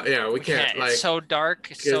 Yeah, we can't. Like, it's so dark.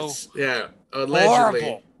 It's yeah. Allegedly,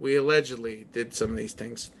 horrible. we allegedly did some of these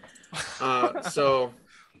things. So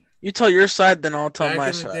you tell your side, then I'll tell back my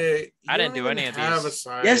in the side. day, I didn't do any of these. A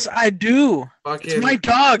side. Yes, I do. Fucking, it's my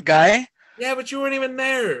dog, guy. Yeah, but you weren't even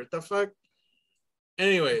there. The fuck.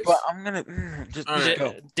 Anyways, but I'm gonna just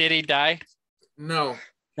go. Did he die? No,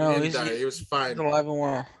 he's die. He was fine. He's alive and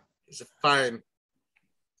well. He's fine.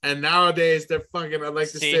 And nowadays they're fucking. I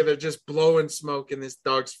like to say they're just blowing smoke in this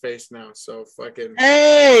dog's face now. So fucking.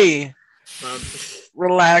 Hey.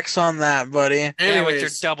 Relax on that, buddy. Yeah, with your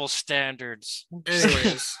double standards.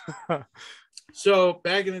 Anyways, so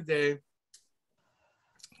back in the day,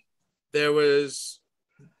 there was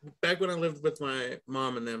back when I lived with my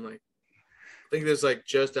mom and them. Like, I think it was like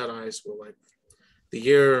just out of high school, like the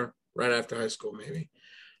year right after high school, maybe.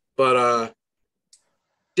 But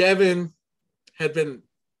Devin had been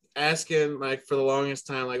asking like for the longest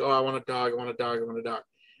time, like, "Oh, I want a dog. I want a dog. I want a dog."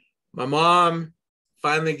 My mom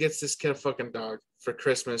finally gets this kid a fucking dog for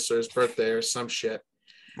Christmas or his birthday or some shit.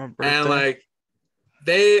 And like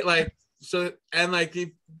they like so and like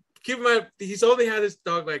keep in mind he's only had his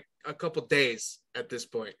dog like a couple days at this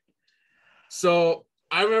point. So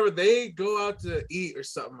I remember they go out to eat or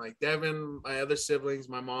something, like Devin, my other siblings,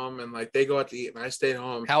 my mom, and like they go out to eat and I stayed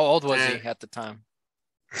home. How old was he at the time?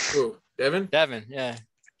 Who? Devin? Devin, yeah.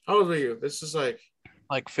 How old were you? This is like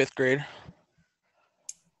 5th grade.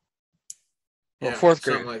 Yeah, 4th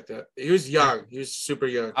grade. something like that. He was young. He was super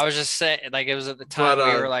young. I was just saying, like, it was at the time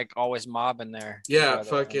we were like always mobbing there. Yeah,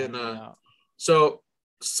 fucking. So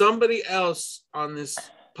somebody else on this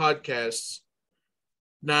podcast,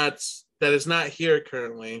 that is not here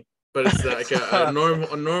currently, but it's like a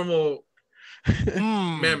normal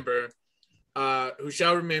member, who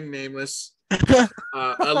shall remain nameless.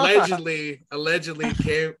 Allegedly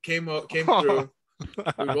came through.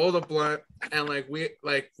 We rolled a blunt and like we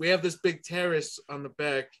have this big terrace on the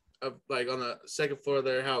back of like on the second floor of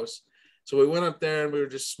their house. So we went up there and we were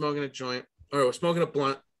just smoking a joint or smoking a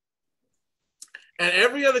blunt. And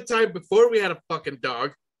every other time before we had a fucking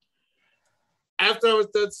dog, after I was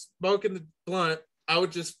done smoking the blunt, I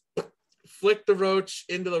would just flick the roach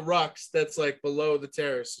into the rocks that's like below the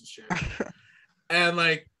terrace and shit. And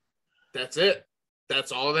like that's it.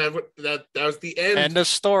 That's all that was the end. End of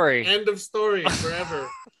story. End of story forever.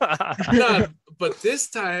 No, but this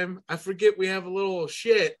time I forget we have a little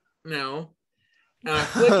shit now. And I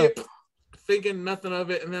flick it, thinking nothing of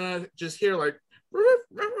it, and then I just hear like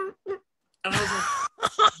and I was like,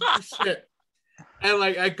 oh, shit. And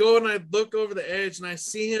like I go and I look over the edge and I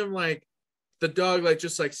see him like the dog like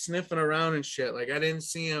just like sniffing around and shit. Like I didn't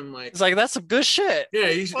see him like it's like that's some good shit. Yeah,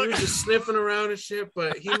 he was just sniffing around and shit,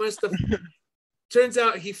 but he must have turns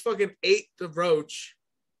out he fucking ate the roach.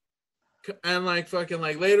 And like fucking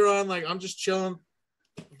like later on, like I'm just chilling,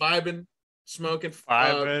 vibing, smoking.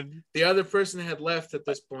 The other person had left at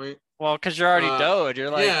this point. Well, because you're already doed.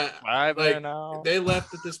 You're like, yeah, vibing like, now. They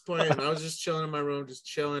left at this point, and I was just chilling in my room, just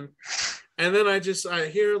chilling. And then I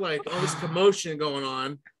hear like all this commotion going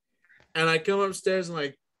on, and I come upstairs and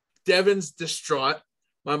like Devin's distraught.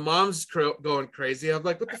 My mom's going crazy. I'm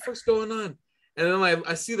like, what the fuck's going on? And then like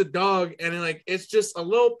I see the dog, and like it's just a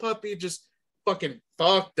little puppy, just fucking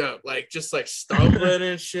fucked up, like just like stumbling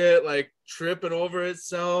and shit, like tripping over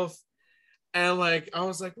itself. And like I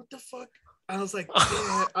was like, what the fuck? I was like,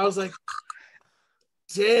 damn. I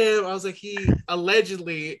was like, he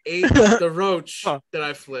allegedly ate the roach that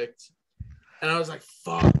I flicked. And I was like,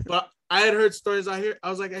 fuck. But I had heard stories. I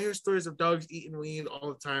hear stories of dogs eating weed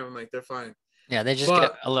all the time. I'm like, they're fine. Yeah, they just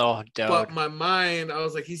get a little dope. But my mind, I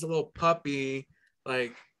was like, he's a little puppy,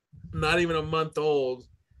 like not even a month old.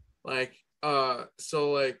 Like,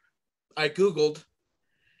 so like I Googled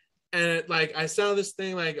and it, like I saw this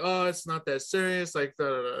thing like, oh, it's not that serious, like da,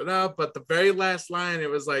 da, da, da. But the very last line, it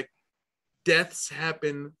was like, deaths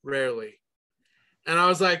happen rarely. And I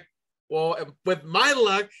was like, well, with my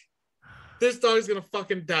luck, this dog's gonna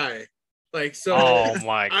fucking die. Like, so oh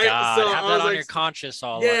my god, have that on like, your conscience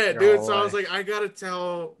all yeah, dude. So I was like, I gotta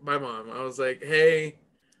tell my mom. I was like, hey,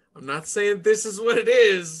 I'm not saying this is what it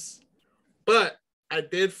is, but I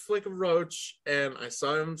did flick a roach and I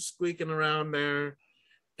saw him squeaking around there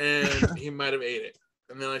and he might have ate it.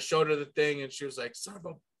 And then I showed her the thing and she was like, son of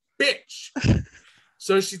a bitch.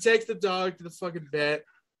 So she takes the dog to the fucking vet.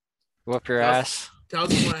 Whoop your ass.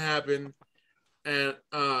 Tells him what happened. And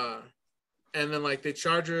then like they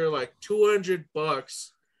charge her like $200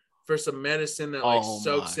 for some medicine that like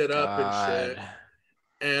soaks it up and shit.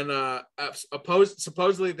 and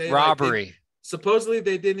supposedly they robbery. Supposedly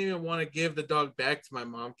they didn't even want to give the dog back to my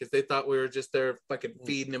mom because they thought we were just there fucking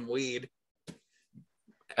feeding him weed.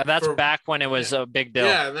 And that's back when it was a big deal.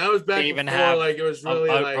 Yeah, and that was back even before have like it was really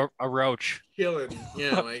like a roach killing.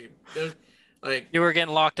 Yeah, like you were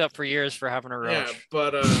getting locked up for years for having a roach. Yeah,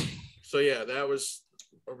 but so yeah, that was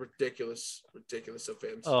a ridiculous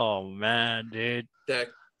offense. Oh man, dude. That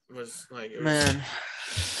was like it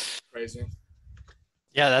was crazy.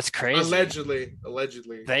 Yeah, that's crazy.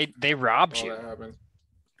 Allegedly. They robbed you. That happened.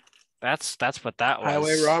 That's what that was.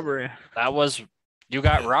 Highway robbery. That was you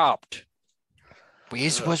got robbed.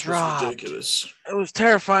 Weez was robbed. Ridiculous. It was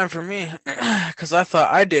terrifying for me because I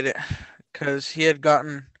thought I did it because he had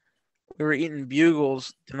gotten. We were eating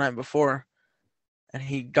bugles the night before, and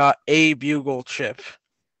he got a bugle chip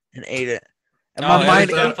and ate it. And my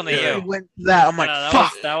mind definitely you. Went to that. I'm like,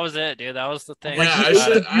 fuck. That was it, dude. That was the thing. Yeah, I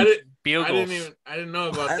didn't know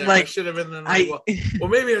about that. Like, I should have been well,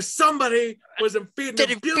 maybe if somebody wasn't feeding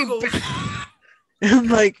him bugles. And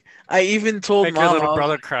like, I even told Make Mom, your little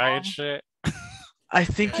brother cry and shit. I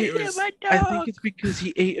think it's because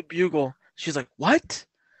he ate a bugle. She's like, what?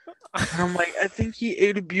 And I'm like, I think he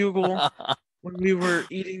ate a bugle when we were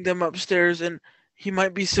eating them upstairs, and he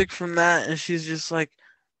might be sick from that. And she's just like,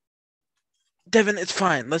 Devin, it's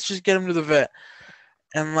fine. Let's just get him to the vet.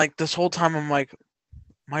 And like this whole time, I'm like,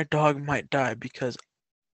 my dog might die because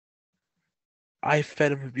I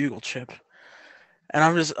fed him a bugle chip. And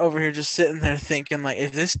I'm just over here just sitting there thinking, like,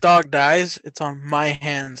 if this dog dies, it's on my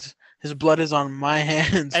hands. His blood is on my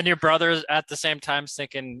hands. And your brother's at the same time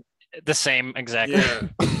thinking the same exactly. Yeah,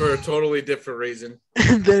 for a totally different reason.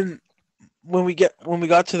 And then when we got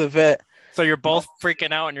to the vet, so you're both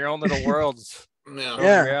freaking out in your own little worlds.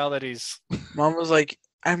 Yeah. Realities. Mom was like,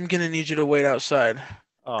 I'm gonna need you to wait outside.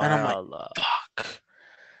 Oh, and I'm like, fuck.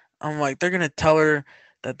 I'm like, they're gonna tell her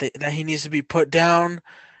that he needs to be put down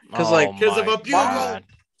because of a bugle.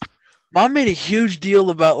 Mom made a huge deal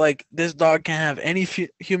about like this dog can't have any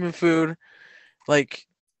human food. Like,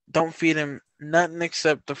 don't feed him nothing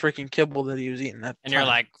except the freaking kibble that he was eating. You're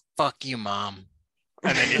like, fuck you, Mom.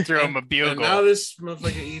 And then you threw him a bugle. And now this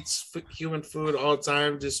motherfucker eats human food all the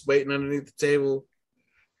time, just waiting underneath the table.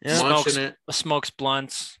 Yeah. Watching smokes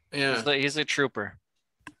blunts. Yeah. He's a trooper.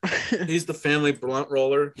 He's the family blunt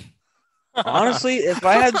roller. Honestly, if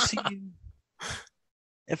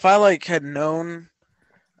I like had known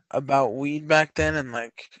about weed back then and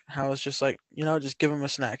like how it's just like, just give him a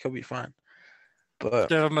snack, he'll be fine. But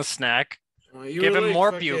give him a snack. Well, give him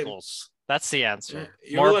more bugles. That's the answer.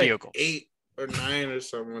 Yeah, more like bugles. 8 or 9 or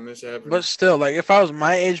something when this happened. But still, like if I was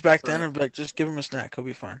my age back then, I'd be like, just give him a snack, he'll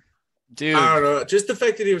be fine. Dude, I don't know. Just the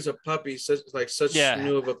fact that he was a puppy, such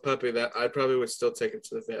new of a puppy, that I probably would still take him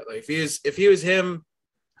to the vet. Like if he was him,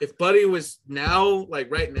 if Buddy was now,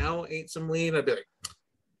 like right now, ate some weed, I'd be like,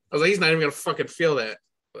 I was like, he's not even gonna fucking feel that.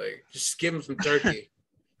 Like, just give him some turkey.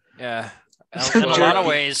 Yeah. In a lot of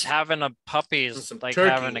ways, having a puppy is like turkey.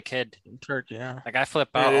 having a kid. Turkey, yeah. Like I flip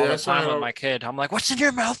out all the time with my kid. I'm like, "What's in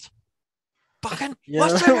your mouth?" Fucking,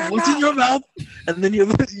 yeah. What's in your mouth? And then you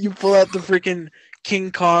pull out the freaking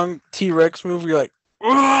King Kong T-Rex movie. You're like,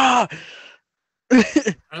 "Ah!"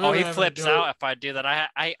 Oh, he flips out if I do that.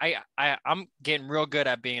 I'm getting real good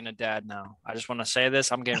at being a dad now. I just want to say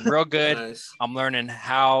this. I'm getting real good. Nice. I'm learning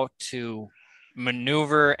how to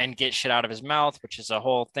maneuver and get shit out of his mouth, which is a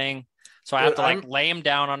whole thing. So I have to like lay him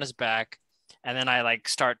down on his back, and then I like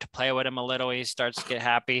start to play with him a little. He starts to get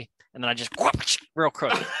happy, and then I just real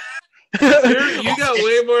quick. You got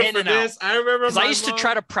way more for this. I remember because I used to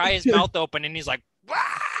try to pry his mouth open, and he's like, "Wah!"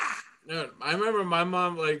 No, I remember my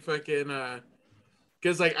mom like fucking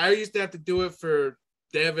because like I used to have to do it for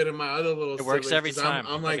David and my other little. It works every time.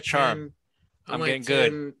 I'm like a charm. 10, I'm like getting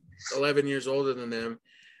 10, good. 11 years older than them.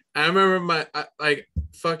 I remember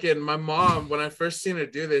my mom when I first seen her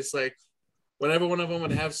do this, like whenever one of them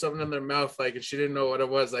would have something in their mouth, like and she didn't know what it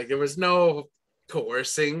was, like there was no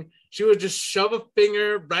coercing. She would just shove a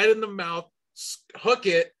finger right in the mouth, hook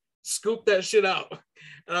it, scoop that shit out.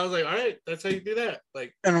 And I was like, all right, that's how you do that.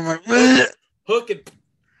 Like, and I'm like, hook it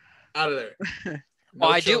out of there. No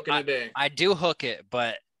well, I do hook it,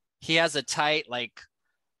 but he has a tight like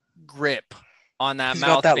grip on that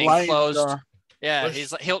mouth being closed. Yeah,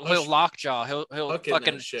 he'll lockjaw. He'll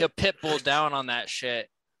pit bull down on that shit,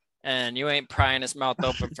 and you ain't prying his mouth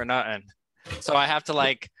open for nothing. So I have to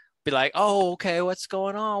like be like, oh, okay, what's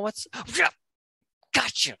going on?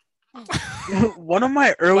 Gotcha. One of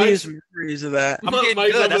my earliest memories of that. I'm getting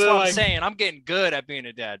good. That's what I'm saying. I'm getting good at being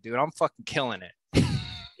a dad, dude. I'm fucking killing it.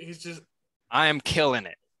 I am killing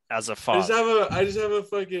it as a father. I just have a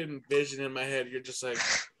fucking vision in my head. You're just like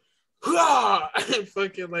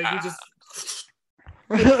fucking like he just.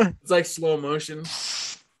 It's like slow motion.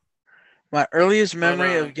 My earliest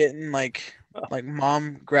memory of getting like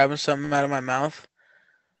mom grabbing something out of my mouth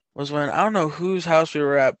was when I don't know whose house we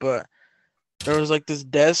were at, but there was like this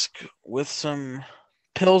desk with some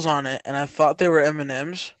pills on it, and I thought they were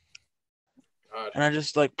M&Ms. And I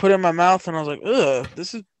just like put it in my mouth, and I was like, ugh,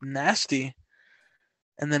 this is nasty.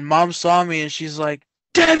 And then mom saw me, and she's like,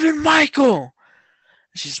 Devin Michael!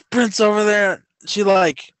 She sprints over there. She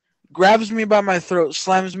like grabs me by my throat,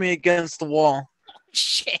 slams me against the wall.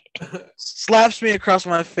 Shit. Slaps me across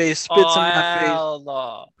my face, spits in my face,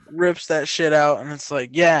 no. rips that shit out, and it's like,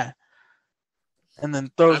 yeah. And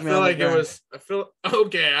then throws me on the ground.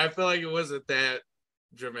 I feel like it wasn't that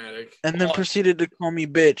dramatic. And then proceeded to call me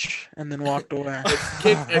bitch, and then walked away.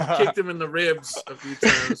 I kicked him in the ribs a few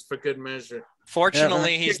times for good measure.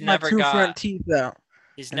 Fortunately, he's never got front teeth out.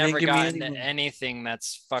 He's never gotten anything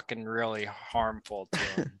that's fucking really harmful to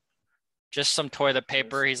him. Just some toilet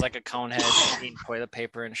paper. He's like a conehead eating toilet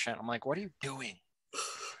paper and shit. I'm like, what are you doing?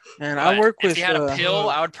 Man, I work with. If you had a pill,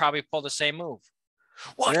 I would probably pull the same move.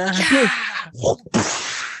 What? Yeah.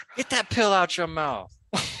 Get that pill out your mouth.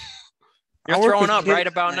 You're throwing up right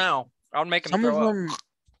about now. I would make him some throw of up. them,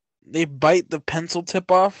 they bite the pencil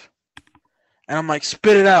tip off, and I'm like,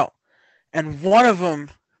 spit it out. And one of them,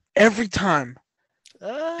 every time,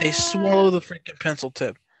 they swallow the freaking pencil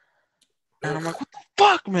tip. And I'm like, what the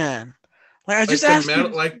fuck, man? Like I just asked you,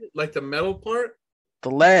 like the metal part, the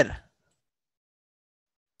lead.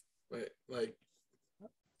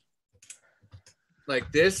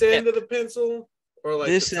 Like this end of the pencil, or like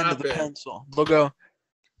this the end top of the pencil. They'll go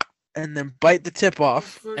and then bite the tip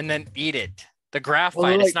off, and then eat it. The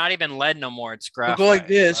graphite. It's not even lead no more. It's graphite. They'll go like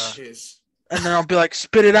this, and then I'll be like,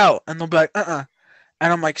 spit it out, and they'll be like, and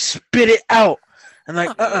I'm like, spit it out, and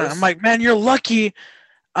like, I'm like, man, you're lucky.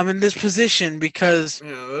 I'm in this position because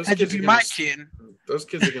had you be my kid. Those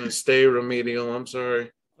kids are gonna stay remedial. I'm sorry.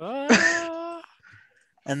 And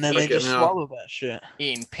then they just swallow that shit.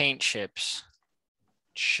 Eating paint chips.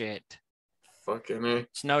 Shit. Fucking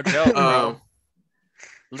it's no joke, bro.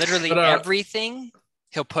 Literally everything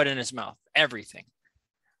he'll put in his mouth. Everything.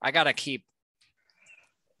 I gotta keep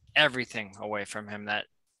everything away from him that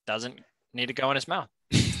doesn't need to go in his mouth.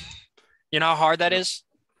 You know how hard that is?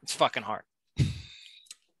 It's fucking hard.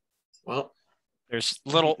 Well, there's a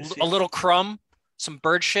little crumb, some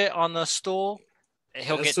bird shit on the stool.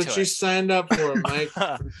 He'll get to it. That's what you signed up for, Mike.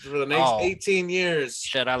 For the next 18 years.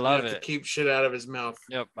 Shit, I love it. To keep shit out of his mouth.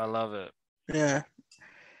 Yep, I love it. Yeah.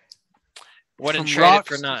 Wouldn't trade it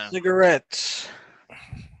for nothing. Cigarettes.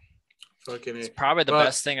 Fucking it's probably the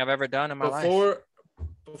best thing I've ever done in my life.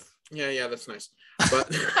 Yeah, that's nice. But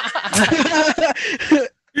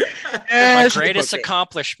my greatest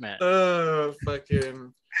accomplishment.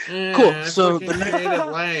 Fucking. Yeah, cool. So the creative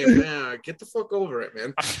life, yeah, get the fuck over it,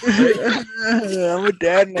 man. I'm a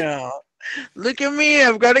dad now. Look at me,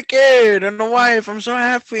 I've got a kid and a wife. I'm so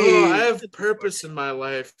happy. Oh, I have purpose in my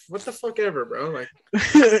life. What the fuck ever, bro? Like,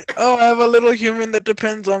 oh, I have a little human that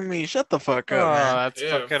depends on me. Shut the fuck up, man. That's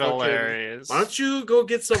fucking hilarious. Why don't you go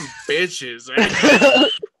get some bitches?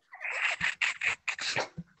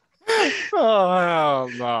 Oh hell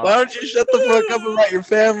no! Why don't you shut the fuck up about your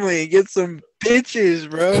family and get some bitches,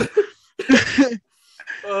 bro?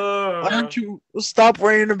 Why don't you stop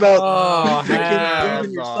worrying about food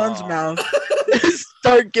in your son's mouth?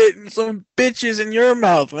 Start getting some bitches in your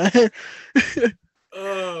mouth, man.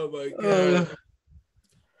 Oh my god,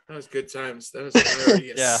 that was good times. That was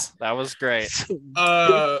hilarious. Yeah, that was great.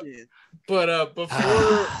 But before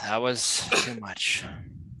that was too much.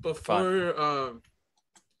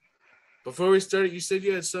 Before we started, you said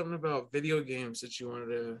you had something about video games that you wanted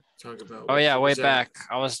to talk about. Oh yeah, way back.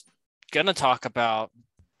 I was gonna talk about.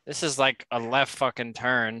 This is like a left fucking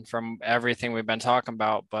turn from everything we've been talking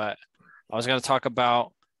about, but I was gonna talk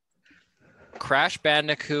about Crash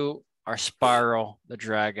Bandicoot or Spyro the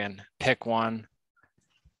Dragon. Pick one.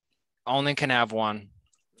 Only can have one.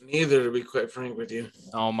 Neither, to be quite frank with you.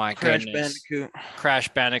 Oh my goodness. Crash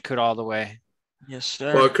Bandicoot all the way. Yes,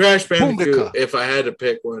 sir. Well, Crash Bandicoot, if I had to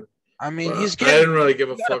pick one. I mean, I didn't really give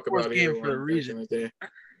a fuck about either one for a reason.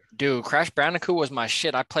 Dude, Crash Bandicoot was my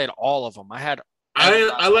shit. I played all of them. I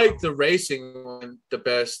like the racing one the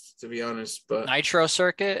best, to be honest. But Nitro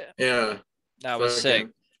Circuit. Yeah, that was sick.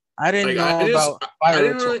 I didn't know about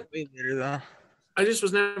Piracy later though. I just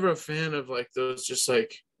was never a fan of like those, just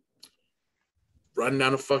like run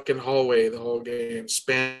down a fucking hallway the whole game,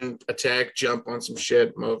 spam, attack, jump on some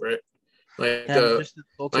shit, I'm over it. Like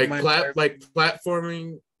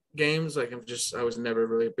platforming games, like I was never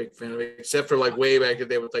really a big fan of it, except for like way back in the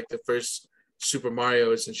day with like the first Super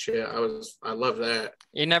Mario's and shit. I love that.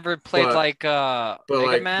 You never played Mega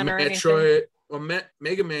Man or Metroid, anything? Well,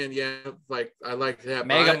 Mega Man, yeah, like I like that.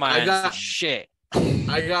 Mega Man's the shit.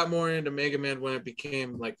 I got more into Mega Man when it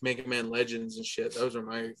became like Mega Man Legends and shit. Those are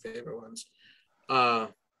my favorite ones.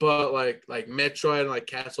 But like Metroid and like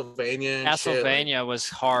Castlevania and Castlevania shit, was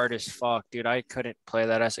hard as fuck, dude. I couldn't play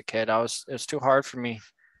that as a kid. It was too hard for me.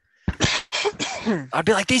 I'd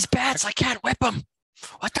be like, these bats, I can't whip them.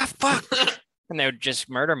 What the fuck? And they would just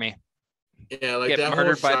murder me. Yeah, like get that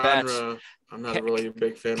murdered whole by bats. genre, I'm not really a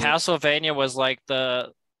big fan. Castlevania was like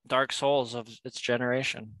the Dark Souls of its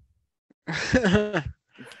generation.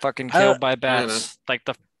 Fucking killed by bats. Like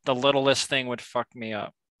the littlest thing would fuck me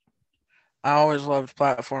up. I always loved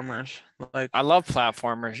platformers. Like I love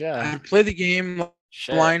platformers. Yeah. I'd play the game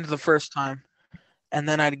blind the first time, and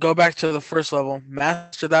then I'd go back to the first level,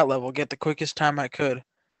 master that level, get the quickest time I could,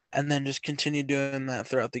 and then just continue doing that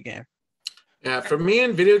throughout the game. Yeah, for me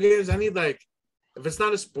in video games, I need like, if it's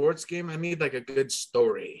not a sports game, I need like a good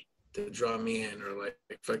story to draw me in, or like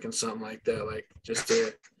fucking something like that, like just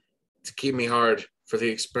to keep me hard for the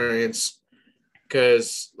experience.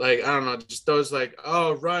 Because like, I don't know, just those like,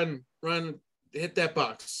 oh, run, hit that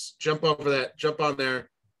box, jump over that, jump on there.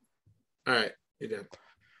 All right, you're done.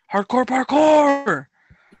 Hardcore parkour.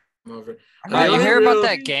 I'm over. You hear about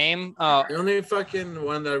that game? The only fucking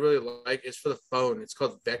one that I really like is for the phone. It's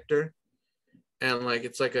called Vector. And like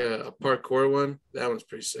it's like a parkour one. That one's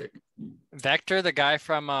pretty sick. Vector, the guy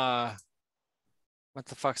from what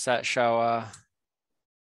the fuck's that show?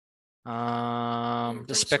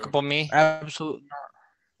 Despicable Me. Absolutely not.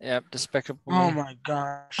 Yep, Despicable Me. Oh my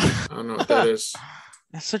gosh. I don't know what that is.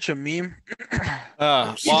 That's such a meme.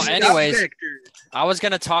 Well, anyways, I was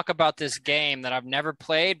gonna talk about this game that I've never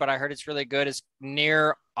played, but I heard it's really good. It's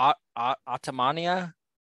Nier Automata.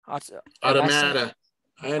 Automata.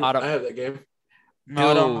 I have that game. No,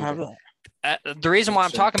 I don't have that. The reason why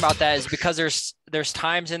I'm talking about that is because there's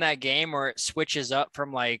times in that game where it switches up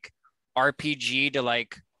from like RPG to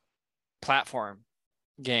like platform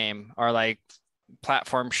game or like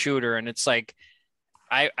platform shooter, and it's like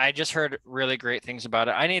I just heard really great things about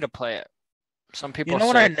it. I need to play it. Some people, you know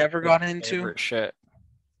what I never got into? Shit.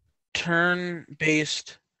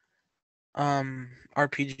 Turn-based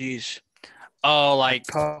RPGs. Oh, like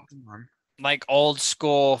Pokemon. Like old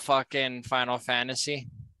school fucking Final Fantasy.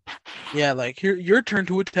 Yeah, like your turn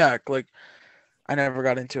to attack. Like I never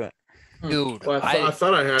got into it. Dude, well, I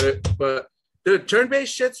thought I had it, but dude,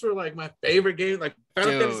 turn-based shits were like my favorite game. Like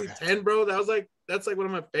Final Fantasy X, bro. That's like one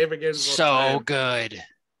of my favorite games. So good.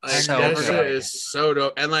 Like, that shit is so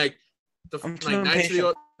dope. And like the Knights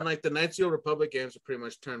of the Old Republic games are pretty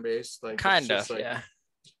much turn-based. Like kind of, like, yeah.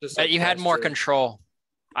 Just but like you had more control.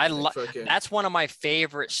 That's one of my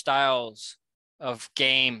favorite styles of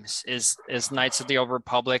games is Knights of the Old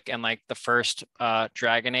Republic and like the first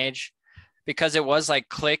Dragon Age, because it was like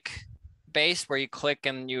click based where you click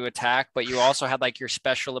and you attack, but you also had like your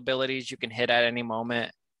special abilities you can hit at any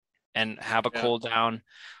moment and have a cooldown.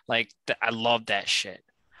 Like I loved that shit.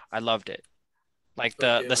 I loved it. Like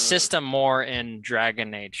the system more in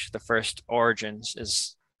Dragon Age, the first Origins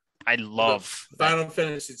is. I love Final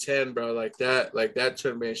Fantasy X, bro. Like that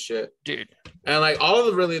turn-based shit, dude. And like all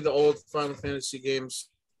of the old Final Fantasy games.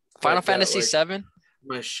 Final Fantasy VII.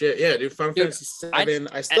 My shit, yeah, dude. Final Fantasy VII.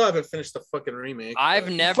 I still haven't finished the fucking remake.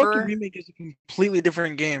 I've never. The fucking remake is a completely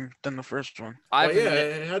different game than the first one.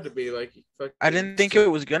 It had to be like. I didn't think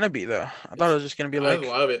it was gonna be though. I thought it was just gonna be like. I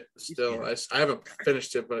love it still. I haven't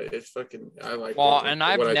finished it, but it's fucking. I like. Well, and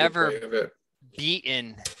I've never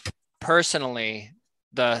beaten personally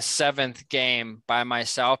the 7th game by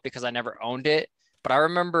myself because I never owned it. But I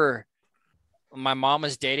remember my mom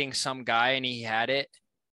was dating some guy and he had it,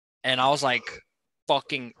 and I was like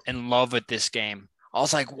fucking in love with this game. I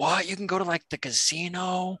was like, what? You can go to like the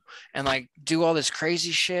casino and like do all this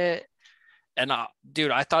crazy shit. And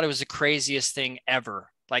dude, I thought it was the craziest thing ever,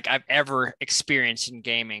 like I've ever experienced in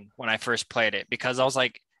gaming when I first played it, because I was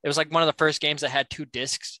like, it was like one of the first games that had 2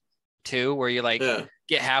 discs too, where you like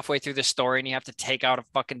get halfway through the story and you have to take out a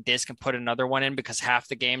fucking disc and put another one in because half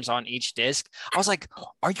the game's on each disc. I was like,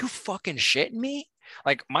 are you fucking shitting me?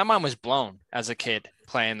 Like my mind was blown as a kid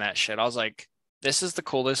playing that shit. I was like, this is the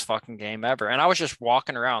coolest fucking game ever. And I was just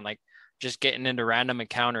walking around, like just getting into random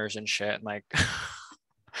encounters and shit, and like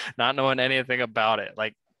not knowing anything about it.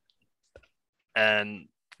 Like, and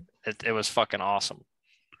it was fucking awesome.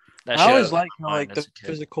 I always liked how like the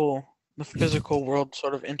physical world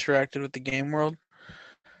sort of interacted with the game world,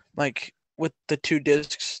 like with the 2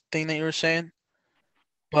 discs thing that you were saying.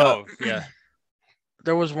 But yeah,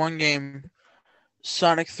 there was one game,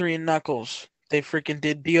 Sonic 3 and Knuckles. they freaking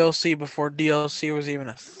did DLC before DLC was even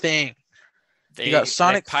a thing. You got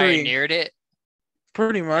Sonic 3, pioneered it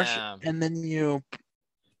pretty much, and then you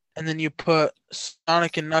put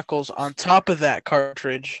Sonic and Knuckles on top of that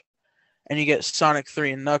cartridge, and you get Sonic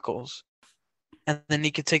 3 and Knuckles. And then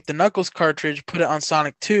you could take the Knuckles cartridge, put it on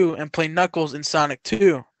Sonic 2, and play Knuckles in Sonic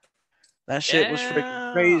 2. That shit was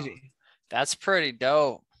freaking crazy. That's pretty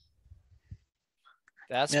dope.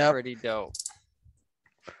 That's pretty dope.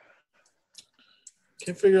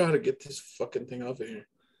 Can't figure out how to get this fucking thing off of here.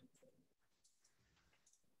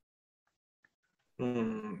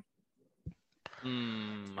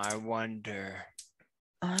 I wonder.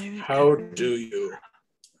 How do you?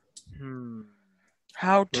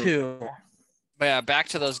 How to? But yeah, back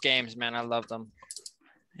to those games, man. I love them.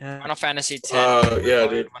 Yeah. Final Fantasy X. Yeah,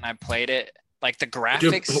 dude. When I played it, like the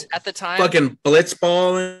graphics at the time. Fucking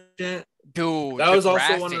Blitzball and shit. Dude, that was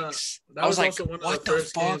also one of the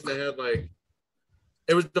first games that had like.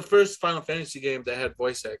 It was the first Final Fantasy game that had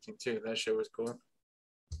voice acting too. That shit was cool.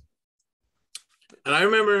 And I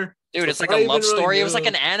remember, dude, it's like a love story. It was like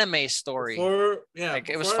an anime story. Like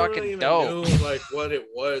it was fucking dope. Knew, like what it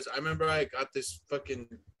was. I remember I got this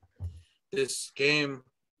game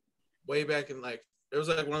way back in like it was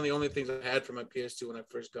like one of the only things I had for my PS2 when I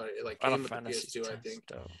first got it. It like came with the PS2, I think.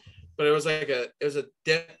 Dope. But it was like it was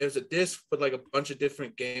a disc with like a bunch of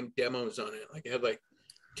different game demos on it. Like it had like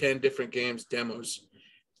 10 different games demos.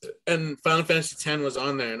 And Final Fantasy X was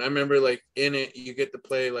on there, and I remember like in it you get to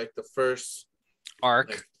play like the first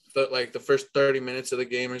arc, like the first 30 minutes of the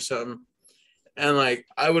game or something, and like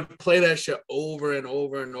I would play that shit over and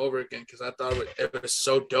over and over again because I thought it was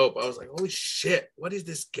so dope. I was like, holy shit, what is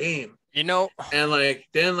this game? You know? And like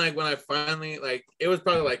then like when I finally like it was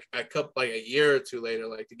probably like a year or two later,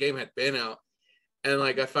 like the game had been out, and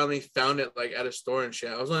like I finally found it like at a store and shit.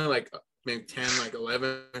 I was only like maybe 10, like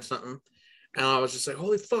 11 or something. And I was just like,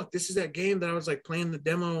 holy fuck, this is that game that I was like playing the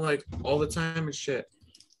demo like all the time and shit.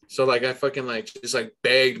 So like I fucking like just like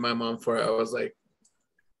begged my mom for it. I was like,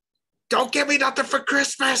 don't give me nothing for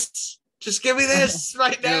Christmas. Just give me this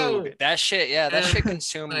right now. Dude, that shit, that shit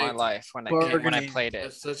consumed my life when I played it.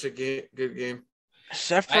 That's such a good game.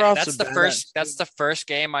 That's the first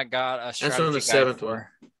game I got a strategy guide the 7th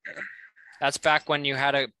for. That's back when you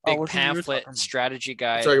had a big pamphlet strategy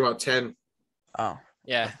guide. I'm talking about 10. Oh.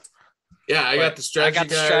 Yeah. Yeah, I got the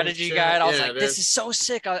strategy guide. I was like, this is so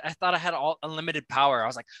sick. I thought I had all unlimited power. I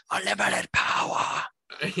was like, unlimited power.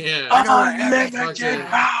 Yeah. Unlimited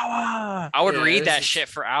power. I would read that shit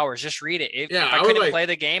for hours. Just read it. If I couldn't play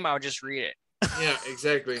the game, I would just read it. Yeah,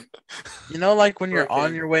 exactly. You know, like when you're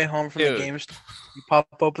on your way home from the game store, you pop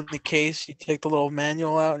open the case, you take the little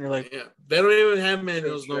manual out, and you're like, yeah, they don't even have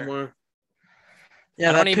manuals no more.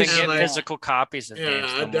 Yeah, I don't even get physical copies of games.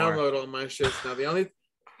 Yeah, I download all my shit now. The only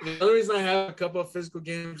reason I have a couple of physical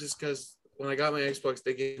games is because when I got my Xbox,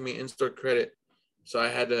 they gave me in-store credit, so I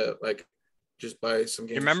had to like just buy some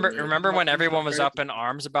games. Remember when everyone was up in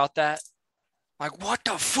arms about that? Like, what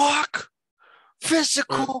the fuck?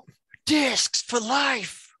 Physical discs for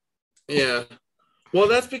life. Yeah. Well,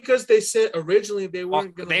 that's because they said originally they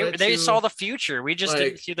weren't going to. They saw the future. We just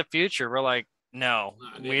didn't see the future. We're like, no,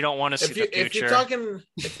 we don't want to see the future.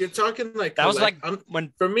 If you're talking like that was like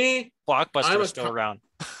when for me, Blockbuster was still around.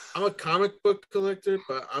 I'm a comic book collector,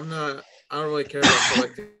 but I don't really care about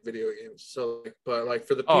collecting video games. So, but like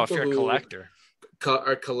for the people if you're a collector,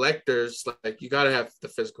 are collectors, like you got to have the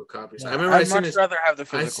physical copies. Yeah, I remember I'd much rather have the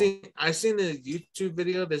physical. I seen the YouTube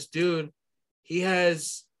video. This dude, he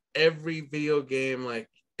has every video game like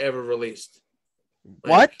ever released.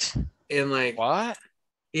 What? And like what?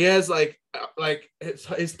 He has like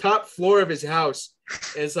his top floor of his house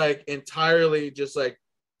is like entirely just like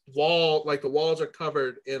the walls are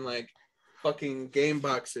covered in like fucking game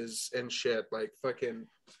boxes and shit. Like fucking,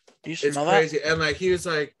 it's crazy. And like he was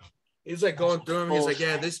like going through them. He's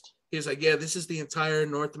like, this is the entire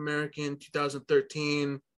North American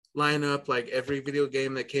 2013 lineup. Like every video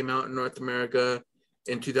game that came out in North America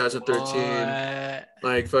in 2013.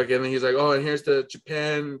 Like fucking, he's like, oh, and here's the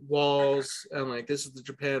Japan walls, and like this is the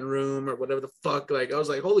Japan room or whatever the fuck. Like I was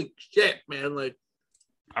like, holy shit, man. Like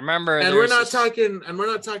I remember, and we're not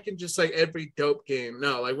talking just like every dope game.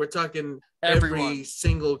 No, like we're talking every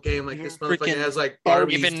single game. Like this motherfucker has like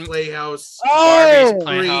Barbie's Playhouse, Barbie's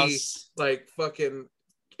Playhouse, like fucking,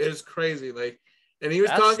 it's crazy. Like, and he was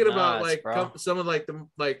talking about like some of like the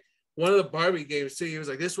like one of the Barbie games too. He was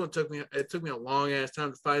like, this one took me a long ass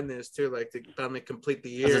time to find this too, like to finally complete the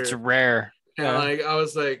year. It's rare. And like I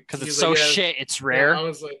was like, because it's so shit, it's rare. I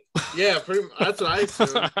was like, yeah, pretty much, that's what I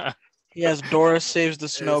assumed. He has Dora Saves the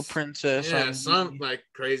Snow Princess. Yeah, some like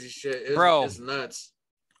crazy shit. It's nuts.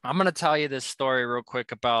 I'm gonna tell you this story real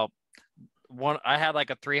quick about one. I had like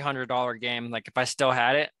a $300 game. Like if I still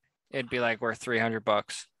had it, it'd be like worth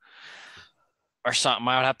 $300 or something.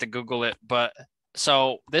 I would have to Google it. But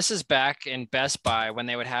so this is back in Best Buy when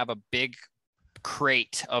they would have a big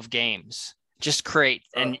crate of games, just crate,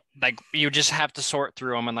 and like you just have to sort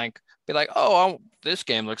through them and like be like, oh, this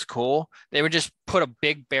game looks cool. They would just put a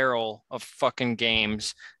big barrel of fucking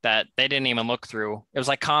games that they didn't even look through. It was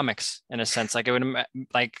like comics in a sense, like it would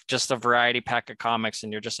like just a variety pack of comics,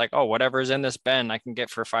 and you're just like, oh, whatever is in this bin I can get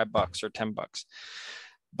for $5 or $10.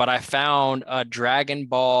 But I found a Dragon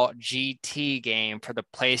Ball GT game for the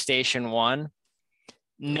PlayStation 1.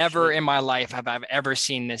 Never in my life have I ever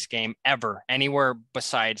seen this game ever anywhere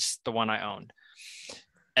besides the one I owned.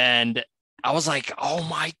 And I was like, oh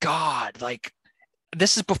my God, like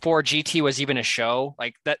this is before GT was even a show.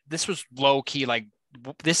 Like that, this was low key. Like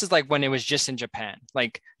this is like when it was just in Japan.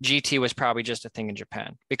 Like GT was probably just a thing in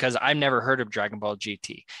Japan because I've never heard of Dragon Ball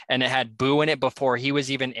GT. And it had Boo in it before he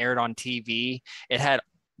was even aired on TV. It had,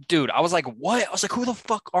 dude, I was like, what? I was like, who the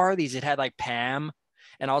fuck are these? It had like Pam.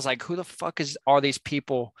 And I was like, who the fuck are these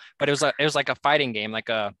people? But it was like a fighting game, like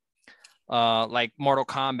a like Mortal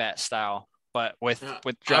Kombat style, but with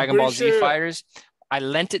Dragon Ball Z fighters. I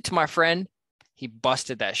lent it to my friend. He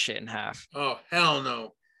busted that shit in half. Oh, hell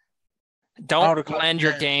no. Don't lend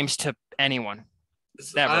your games to anyone.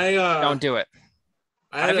 Never. Don't do it.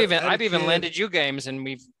 I've even lended you games and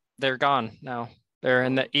they're gone now. They're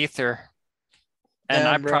in the ether. And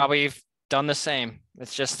I've probably done the same.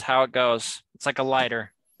 It's just how it goes. It's like a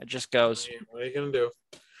lighter. It just goes. What are you gonna do?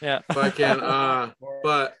 Yeah. Fucking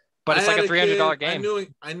but it's like a $300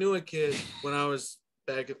 game. I knew a kid when I was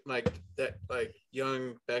back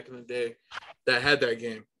young back in the day that had that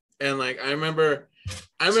game. And like I remember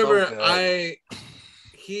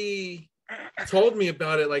he told me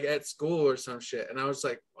about it like at school or some shit. And I was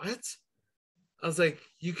like, what? I was like,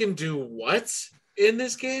 you can do what in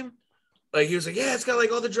this game? Like he was like, yeah, it's got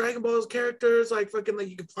like all the Dragon Ball characters, like fucking like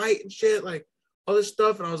you can fight and shit, like all this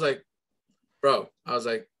stuff. And I was like, bro,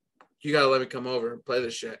 you gotta let me come over and play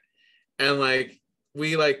this shit. And like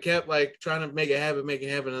we like kept like trying to make it happen.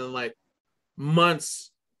 And then like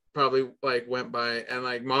months probably like went by, and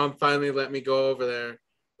like mom finally let me go over there,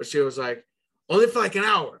 but she was like, only for like an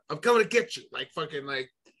hour. I'm coming to get you. Like fucking like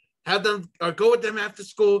have them or go with them after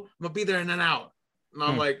school. I'm gonna be there in an hour. And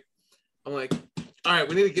I'm like, all right,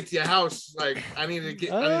 we need to get to your house. Like, I need to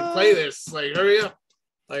play this. Like, hurry up.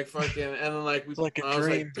 Like, fucking, and then like it's like a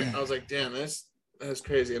dream. I was like, damn, that's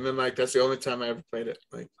crazy. And then like that's the only time I ever played it.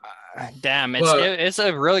 Like, damn, it's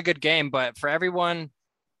a really good game. But for everyone,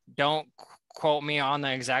 don't quote me on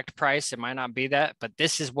the exact price. It might not be that, but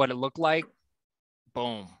this is what it looked like.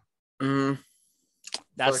 Boom.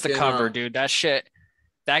 That's the cover, dude. That shit.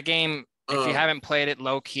 That game. If you haven't played it,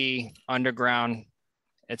 low key underground,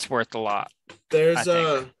 it's worth a lot. There's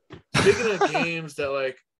speaking of games that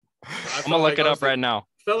like I'm gonna look it up right now.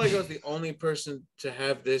 Felt like I was the only person to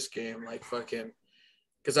have this game, like fucking,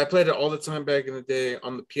 because I played it all the time back in the day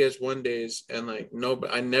on the PS1 days, and like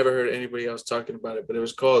I never heard anybody else talking about it. But it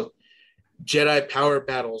was called Jedi Power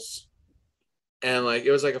Battles, and like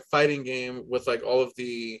it was like a fighting game with like all of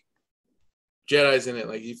the Jedis in it.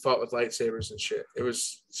 Like you fought with lightsabers and shit. It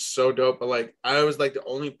was so dope. But like I was like the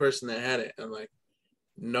only person that had it, and like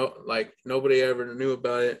nobody ever knew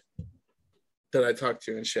about it that I talked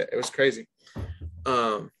to and shit. It was crazy.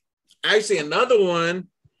 Actually another one,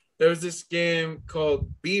 there was this game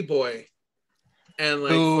called B-Boy, and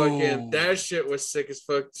like fucking that shit was sick as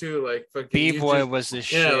fuck too. Like fucking B-Boy was the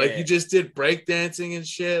shit. Yeah, like you just did breakdancing and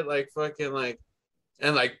shit, like fucking like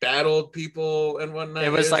and like battled people and whatnot.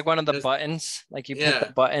 It was like one of the buttons, like you put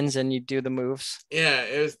the buttons and you do the moves. Yeah,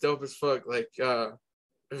 it was dope as fuck. Like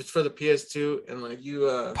it was for the PS2, and like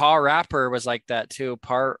you Paul Rapper was like that too.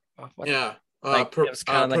 Yeah. Like it was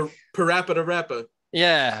kind of like Parappa the Rapper.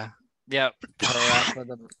 Yeah. Yep. Parappa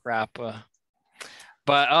the Rapper.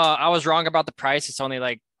 But I was wrong about the price. It's only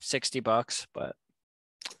like $60, but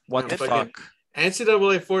what the fuck?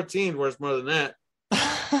 NCAA 14 worth more than that.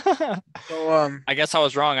 So I guess I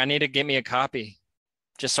was wrong. I need to get me a copy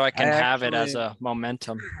just so I can have it as a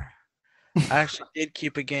momentum. I actually did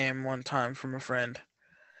keep a game one time from a friend.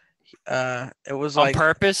 It was on like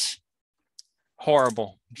purpose.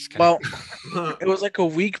 Horrible. Well, it was like a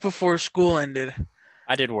week before school ended.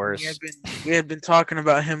 I did worse. We had been talking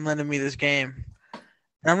about him lending me this game.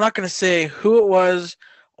 And I'm not going to say who it was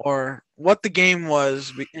or what the game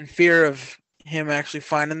was in fear of him actually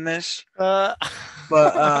finding this. But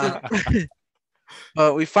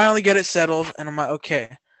we finally get it settled, and I'm like,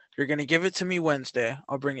 okay, you're going to give it to me Wednesday.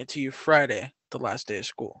 I'll bring it to you Friday, the last day of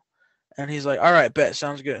school. And he's like, all right, bet,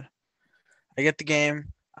 sounds good. I get the game.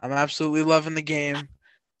 I'm absolutely loving the game.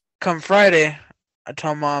 Come Friday, I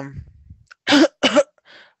tell Mom,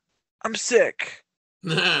 I'm sick.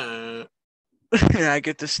 Nah. I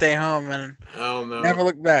get to stay home and Hell no. never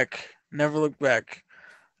look back. Never look back.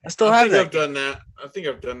 I still I have think that. I've done that. I think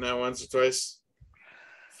I've done that once or twice.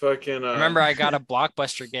 Fucking. I remember I got a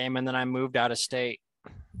Blockbuster game and then I moved out of state.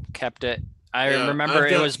 Kept it. I remember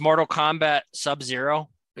it was Mortal Kombat Sub-Zero.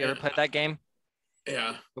 You ever played that game?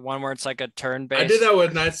 Yeah. The one where it's like a turn-based. I did that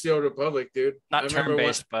with Knights of the Old Republic, dude. Not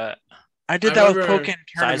turn-based, but I did that with Pokken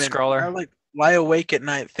Tournament. Side scroller. I like lie awake at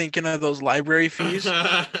night thinking of those library fees.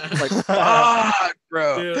 Like, fuck,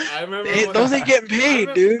 bro. Dude, I remember those ain't getting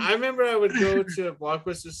paid, dude. I remember I would go to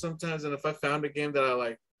Blockbuster sometimes, and if I found a game that I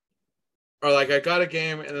like, or like I got a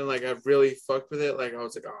game and then like I really fucked with it, like I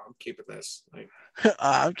was like, oh, I'm keeping this. Like,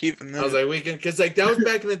 I'm keeping this. I was like, we can, because like that was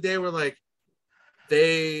back in the day where like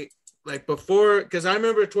they like before, because I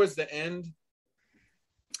remember towards the end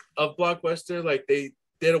of Blockbuster, like they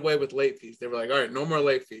did away with late fees. They were like, all right, no more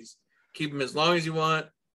late fees. Keep them as long as you want.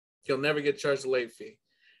 You'll never get charged a late fee.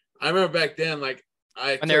 I remember back then, like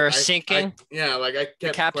when they were sinking. Like I kept the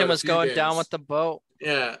captain was going games. Down with the boat.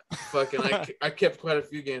 Yeah, fucking. I kept quite a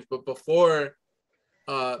few games, but before,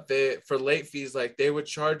 they for late fees, like they would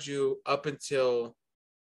charge you up until,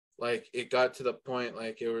 like it got to the point,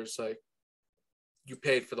 like it was like, you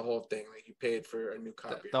paid for the whole thing, like you paid for a new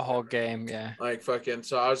copy. The whole game, yeah. Like fucking.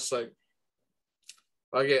 So I was just like,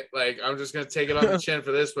 fuck it, like I'm just gonna take it on the chin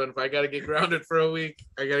for this one. If I gotta get grounded for a week,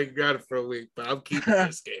 I gotta get grounded for a week. But I'm keeping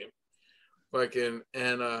this game. Fucking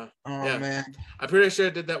yeah. Man. I'm pretty sure I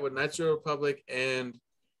did that with Knights of the Republic, and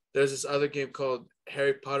there's this other game called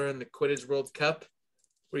Harry Potter and the Quidditch World Cup,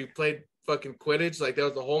 where you played fucking Quidditch. Like that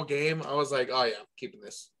was the whole game. I was like, oh yeah, I'm keeping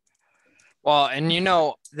this. Well, and you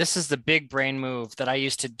know, this is the big brain move that I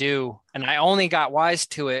used to do, and I only got wise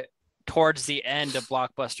to it towards the end of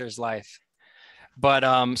Blockbuster's life. But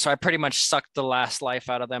so I pretty much sucked the last life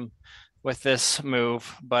out of them with this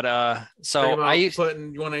move. But so I used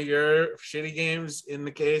putting one of your shitty games in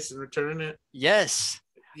the case and returning it. Yes,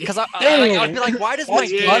 because I'd be like, why does my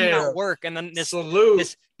gun not work? And then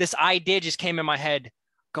this idea just came in my head: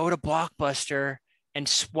 go to Blockbuster and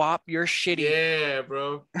swap your shitty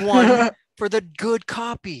one for the good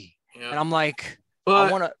copy. Yeah. And I'm like,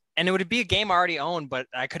 I want to. And it would be a game I already owned, but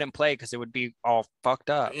I couldn't play because it would be all fucked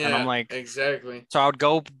up. Yeah, and I'm like, exactly. So I would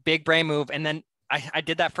go big brain move. And then I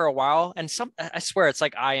did that for a while. And I swear it's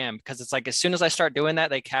like I am, because it's like as soon as I start doing that,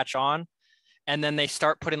 they catch on. And then they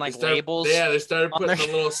start putting labels. Yeah, they started putting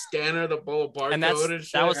the little scanner, the barcode. And that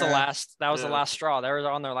was the last. That was the last straw. They were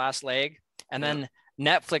on their last leg. And then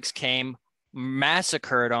Netflix came,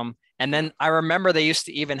 massacred them. And then I remember they used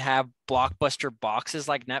to even have Blockbuster boxes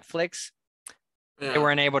like Netflix. Yeah. They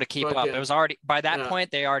weren't able to keep up. It was already by that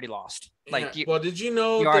point they already lost. Like, did you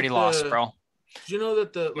know you already lost, bro? Did you know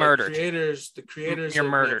that the creators You're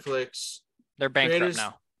of murdered. Netflix, they're bankrupt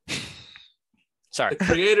now? Sorry, the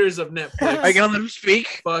creators of Netflix. I can let them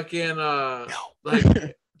speak. Fucking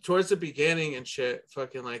like towards the beginning and shit.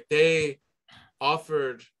 Fucking like they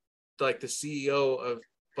offered like the CEO of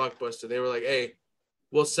Blockbuster. They were like, "Hey,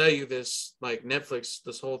 we'll sell you this like Netflix,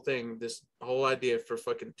 this whole thing, this whole idea for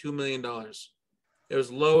fucking $2 million." It was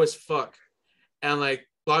low as fuck. And like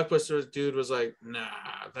Blockbuster's dude was like, nah,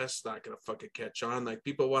 that's not gonna fucking catch on. Like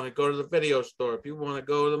people want to go to the video store, people want to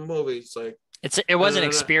go to the movies. Like it was an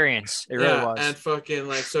experience. It really was. And fucking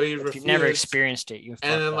like so he refused. You've never experienced it. You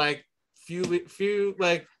and then like few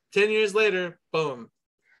like 10 years later, boom.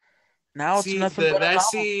 Now it's nothing but that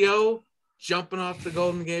CEO jumping off the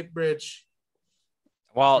Golden Gate Bridge.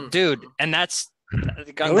 Well, dude, and that's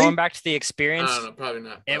going back to the experience. I don't know, probably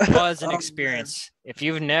not. It was an experience. If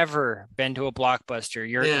you've never been to a Blockbuster,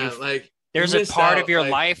 there's a part of your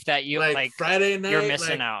life that you like Friday night, you're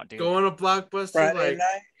missing out, dude. Going to Blockbuster Friday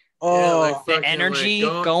night. The energy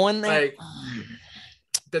going there. Like,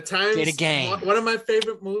 the times. Get a game. One of my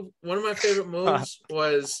favorite moves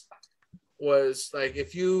was like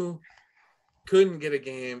if you couldn't get a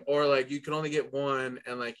game, or like you could only get one,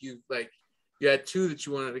 and like you had two that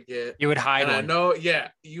you wanted to get. You would hide one. I know,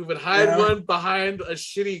 you would hide one behind a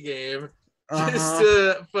shitty game just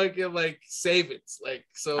to fucking like save it. Like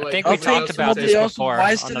so, like I think we talked about this before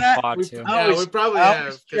on the pod too. Yeah, we probably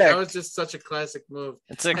have, because that was just such a classic move.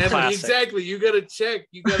 It's a classic. Exactly, you gotta check.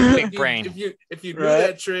 You gotta big brain. If you knew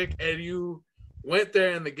that trick and you went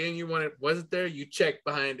there and the game you wanted wasn't there, you checked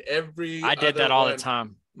behind every. I did that all the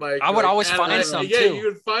time. Like, I would always find some too. Yeah, you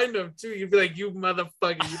would find them too. You'd be like, "You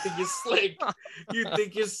motherfucker! You think you're slick? You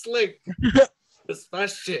think you're slick? That's my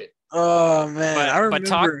shit." Oh man, I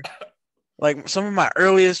remember Like some of my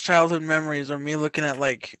earliest childhood memories are me looking at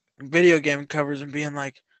like video game covers and being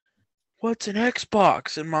like, "What's an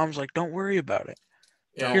Xbox?" And mom's like, "Don't worry about it."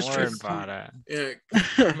 Don't worry about it.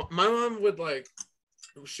 Yeah, my mom would like,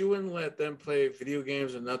 she wouldn't let them play video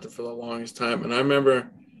games or nothing for the longest time. And I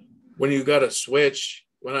remember when you got a Switch,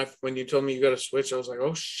 when you told me you got a Switch, I was like,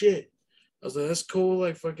 oh shit. I was like, that's cool.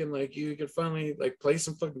 Like fucking like you could finally like play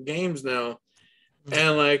some fucking games now.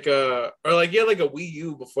 And like or like yeah, like a Wii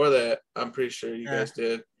U before that. I'm pretty sure you guys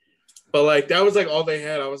did. But like that was like all they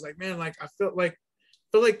had. I was like, man, like I feel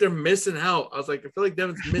like they're missing out. I was like, I feel like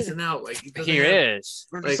Devin's missing out. Like he is.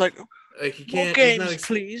 We're just like he can't. More games,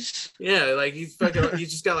 please. Yeah, like he's fucking.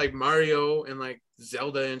 He's just got like Mario and like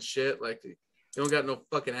Zelda and shit. Like he don't got no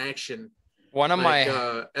fucking action. One of like,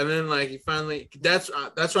 my and then like he finally. That's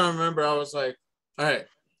what I remember. I was like, all right,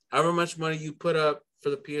 however much money you put up for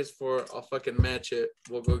the PS4, I'll fucking match it.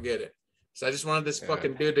 We'll go get it. So I just wanted this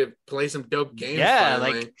fucking dude to play some dope games. Yeah,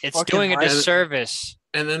 finally. like it's fucking doing a disservice.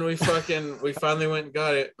 And then we finally went and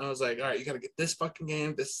got it. I was like, all right, you gotta get this fucking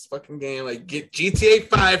game, like get GTA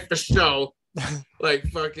 5 for show. Like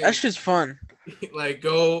fucking that's just fun. Like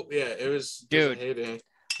go, yeah, it was dude.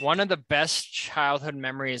 One of the best childhood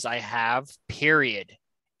memories I have, period,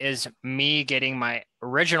 is me getting my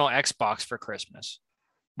original Xbox for Christmas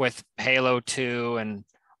with Halo 2 and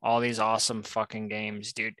all these awesome fucking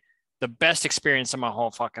games, dude. The best experience of my whole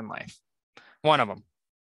fucking life. One of them.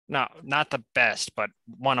 No, not the best, but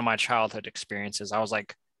one of my childhood experiences. I was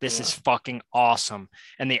like, this is fucking awesome.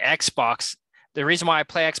 And the Xbox, the reason why I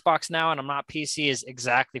play Xbox now and I'm not PC is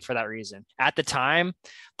exactly for that reason. At the time,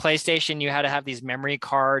 PlayStation, you had to have these memory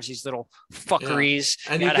cards, these little fuckeries.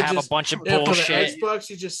 And you had to have a bunch of bullshit. For the Xbox,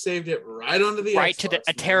 you just saved it right onto the right Xbox, to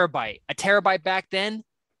a terabyte. A terabyte back then,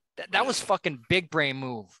 that was fucking big brain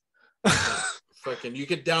move. Fucking, you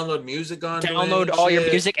could download music on download all your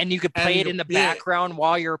music and you could play it in the background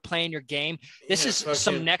while you're playing your game. This is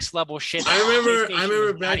some next level shit. I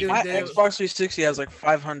remember back in the day, Xbox 360 has like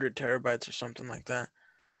 500 terabytes or something like that.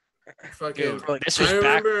 Fucking, dude, this was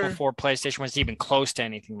back before PlayStation was even close to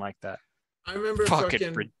anything like that. I remember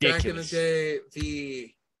fucking ridiculous. Back in the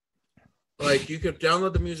day, like you could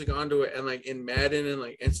download the music onto it and like in Madden and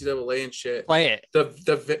like NCAA and shit, play it.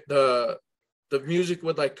 The music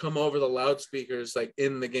would like come over the loudspeakers like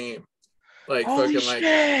in the game. Like holy fucking like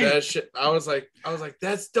that shit. I was like,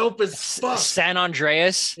 that's dope as fuck. San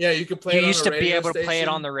Andreas. Yeah, you could play it on used the to be able station. to play it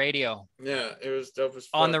on the radio. Yeah, it was dope as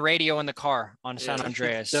fuck. On the radio in the car on San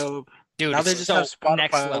Andreas. Dope. Dude, now they just have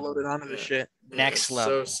Spotify loaded onto the shit. Next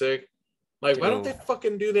level. So sick. Like, why don't they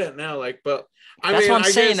fucking do that now? Like, but that's what I'm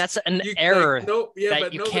saying. That's an error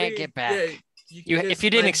that you can't get back. If you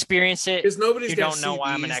didn't experience it, you don't know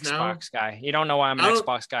why I'm an Xbox guy. You don't know why I'm an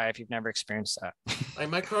Xbox guy if you've never experienced that. Like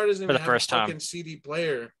my car doesn't even have a fucking CD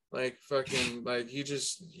player. Like fucking like you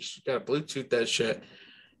just gotta Bluetooth that shit.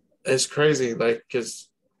 It's crazy. Like because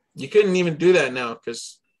you couldn't even do that now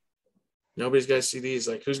because nobody's got CDs.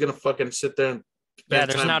 Like who's gonna fucking sit there and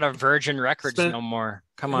there's not a Virgin Records no more.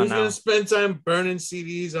 Come on now. Who's gonna spend time burning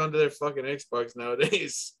CDs onto their fucking Xbox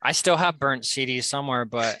nowadays? I still have burnt CDs somewhere,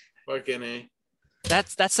 but fucking A.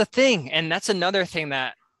 That's the thing, and that's another thing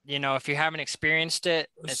that if you haven't experienced it,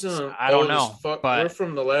 I don't know. But we're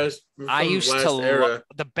from the last. I used to love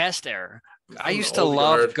the best era. I used to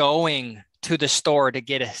love going to the store to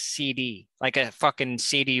get a CD, like a fucking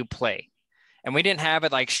CD you play, and we didn't have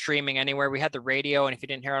it like streaming anywhere. We had the radio, and if you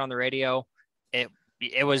didn't hear it on the radio,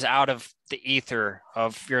 it was out of the ether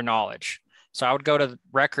of your knowledge. So I would go to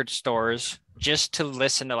record stores just to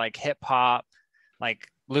listen to like hip hop, like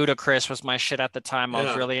Ludacris was my shit at the time. I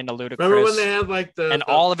was really into Ludacris. Remember when they had like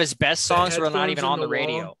all of his best songs were not even on the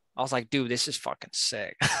radio. I was like, dude, this is fucking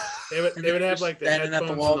sick. They would have like the headphones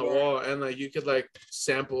on the wall, and like you could like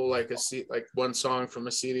sample like one song from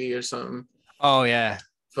a CD or something. Oh yeah,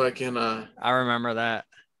 fucking. I remember that.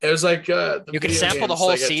 It was like you could sample the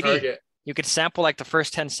whole CD. You could sample like the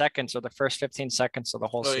first 10 seconds or the first 15 seconds of the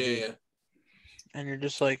whole CD. Yeah. And you're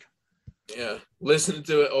just like. Yeah, listening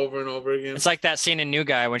to it over and over again. It's like that scene in New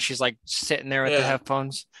Guy when she's like sitting there with the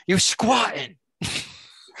headphones. You squatting.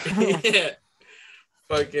 Yeah.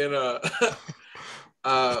 Fucking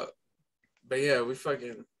but yeah, we're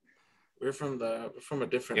from a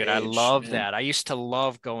different dude, age, I love that. I used to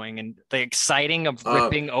love going and the exciting of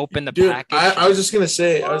ripping open the package. I was just gonna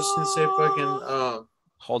say fucking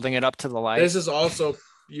holding it up to the light. This is also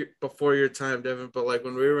before your time, Devin, but like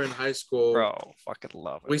when we were in high school, bro, fucking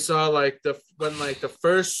love it. We saw like the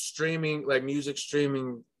first streaming, like music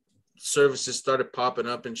streaming services started popping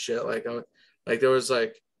up and shit. Like there was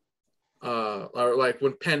like or like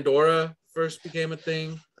when Pandora first became a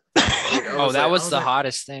thing. Like, that was the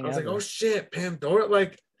hottest thing. I was like, oh shit, Pandora!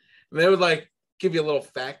 Like, they would like give you little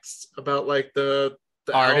facts about like the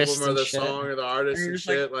album or the song or the artist and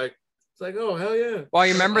shit. Like, it's like, oh hell yeah. Well,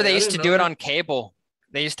 you remember they used to do it on cable.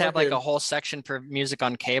 They used to have like a whole section for music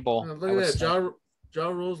on cable. Look at that, Ja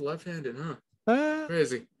Rule's left-handed, huh?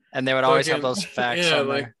 Crazy. And they would always have those facts. Yeah,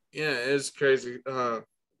 like it's crazy. But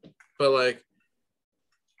like,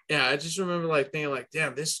 yeah, I just remember like thinking like,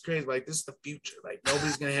 damn, this is crazy. Like, this is the future. Like,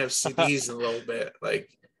 nobody's gonna have CDs in a little bit. Like,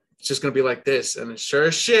 it's just gonna be like this. And it's sure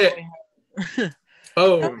as shit.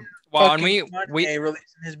 Oh, well, and we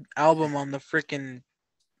releasing his album on the freaking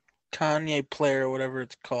Kanye player or whatever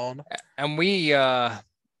it's called. And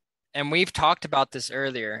we've talked about this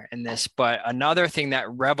earlier in this, but another thing that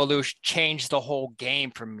changed the whole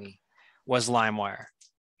game for me was LimeWire.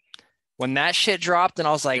 When that shit dropped, and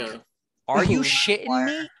I was like, "Are you shitting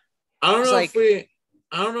me?" I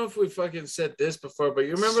don't know if we fucking said this before, but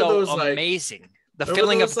you remember those amazing. The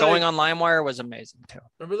feeling of going on LimeWire was amazing too.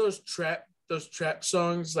 Remember those trap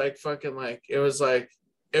songs? Like fucking like it was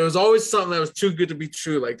always something that was too good to be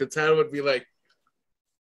true. Like the title would be like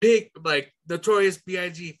like Notorious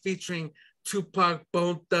B.I.G. featuring Tupac,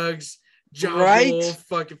 Bone Thugs, Ja Rule,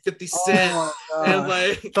 fucking 50 Cent, and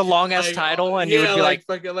like the long ass title, and you would be like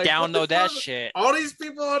download that shit. All these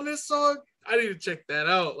people on this song, I need to check that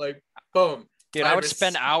out. Like, boom, dude, I would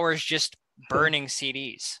spend hours just burning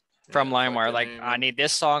CDs from LimeWire. Like, I need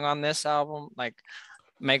this song on this album. Like,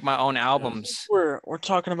 make my own albums. We're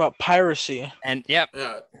talking about piracy, and yep.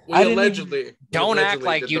 Yeah, we allegedly don't act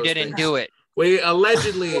like you didn't do it. We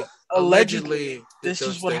allegedly. This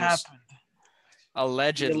is what happened.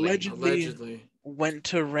 Allegedly went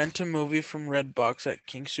to rent a movie from Redbox at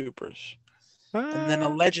King Supers, and then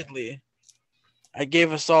allegedly, I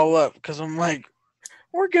gave us all up because I'm like,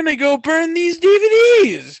 we're gonna go burn these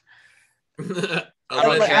DVDs.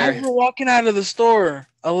 As we're walking out of the store,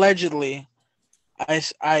 allegedly,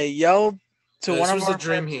 I yelled to one of our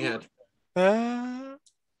dream he had.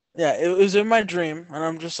 Yeah, it was in my dream, and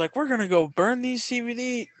I'm just like, we're gonna go burn these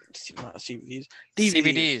DVDs. But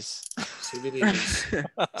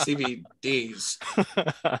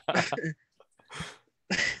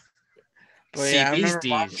yeah, I remember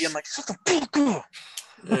Mom being like, "Shut the fuck up."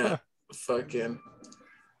 Yeah, fucking.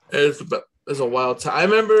 It's a wild time. I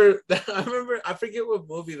remember. I forget what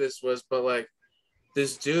movie this was, but like,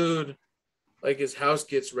 this dude, like his house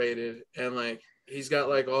gets raided, and like he's got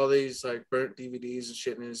like all these like burnt DVDs and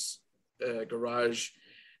shit in his garage.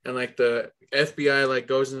 And like the FBI like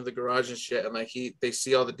goes into the garage and shit, and like they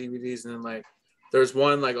see all the DVDs, and then like there's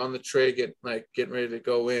one like on the tray getting ready to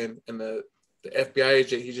go in, and the FBI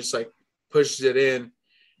agent, he just like pushes it in,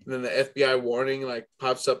 and then the FBI warning like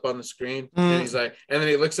pops up on the screen, and he's like, and then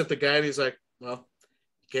he looks at the guy and he's like, well,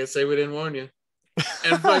 can't say we didn't warn you.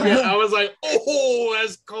 And fucking, I was like, oh,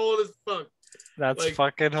 that's cold as fuck. That's like,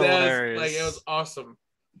 fucking hilarious. Like, it was awesome.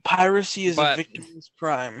 Piracy is a victim's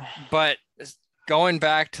crime. But going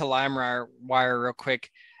back to LimeWire real quick,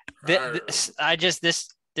 this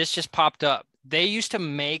just popped up. They used to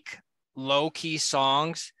make low-key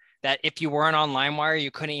songs that if you weren't on LimeWire,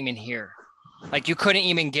 you couldn't even hear. Like, you couldn't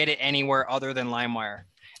even get it anywhere other than LimeWire.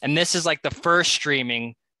 And this is like the first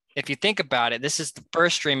streaming. If you think about it, this is the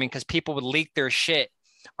first streaming because people would leak their shit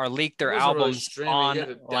or leak their albums on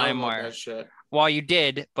LimeWire. Well, you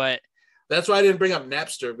did, but that's why I didn't bring up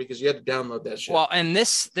Napster, because you had to download that shit. Well, and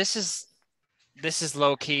this is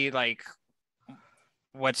low key. Like,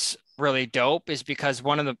 what's really dope is because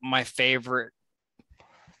one of my favorite,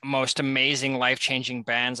 most amazing, life-changing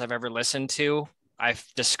bands I've ever listened to, I've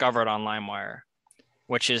discovered on LimeWire,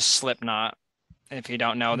 which is Slipknot. If you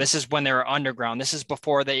don't know, this is when they were underground. This is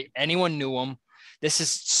before anyone knew them. This is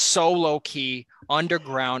so low key,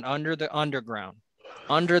 underground, under the underground,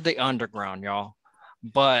 y'all.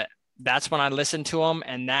 But that's when I listened to them,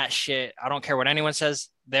 and that shit, I don't care what anyone says,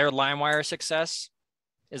 their LimeWire success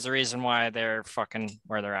is the reason why they're fucking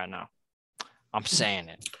where they're at now. I'm saying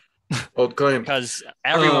it. Old claim. Because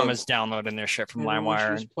everyone was downloading their shit from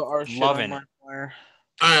LimeWire and loving it.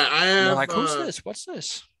 I have, like, who's this? What's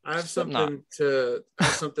this? I have something to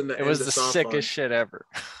it was the sickest shit ever.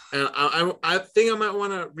 And I think I might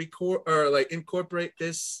want to record or like incorporate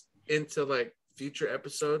this into like future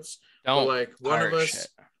episodes. Don't, but, like, one of us shit.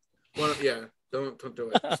 Don't do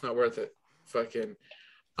it. It's not worth it. Fucking.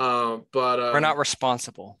 But we're not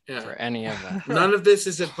responsible for any of that. None of this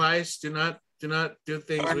is advice. Do not do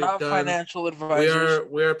things we're we've not done. Financial advisors.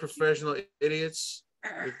 We are professional idiots.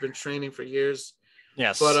 We've been training for years.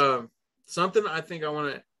 Yes. But something I think I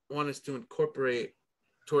want us to incorporate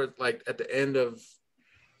toward like at the end of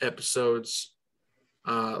episodes,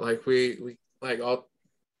 like we like all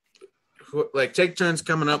like take turns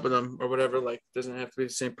coming up with them or whatever. Like, doesn't have to be the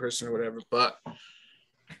same person or whatever. But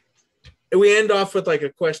we end off with like a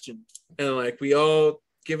question, and like we all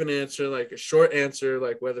give an answer, like a short answer,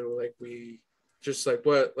 like whether like we just like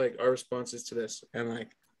what like our responses to this. And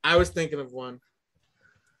like I was thinking of one.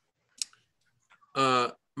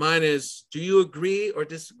 Mine is: do you agree or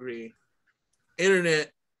disagree?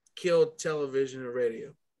 Internet killed television and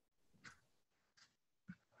radio.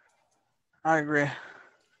 I agree.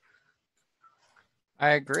 I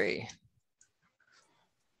agree.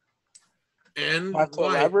 And Have to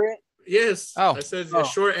why? elaborate? Yes. Oh. I said a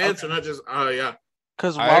short answer, not just yeah.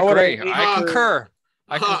 Because I why would agree. I I concur.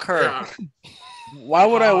 I concur. Yeah. Why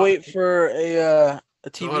would I wait for a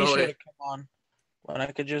TV Totally. show to come on when I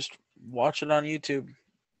could just watch it on YouTube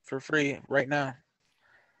for free right now?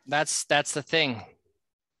 That's the thing.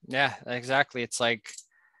 Yeah, exactly. It's like,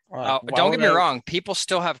 Like, don't get me wrong. People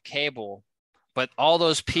still have cable, but all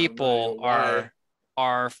those people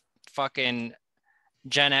are fucking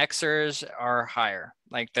Gen Xers are higher.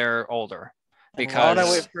 Like they're older. Because why would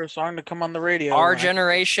I wait for a song to come on the radio? Our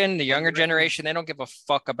generation, the younger generation, they don't give a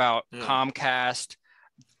fuck about Comcast,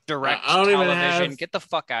 direct television. Get the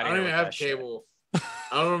fuck out of here. I don't even have cable.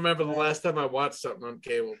 I don't remember the last time I watched something on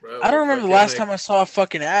cable, bro. I don't remember the last time I saw a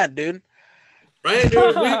fucking ad, dude. Right,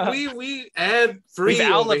 dude. We ad free. We've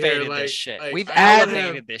elevated here. this shit. Like, We've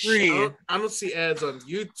elevated this shit. I don't see ads on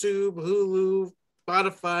YouTube, Hulu,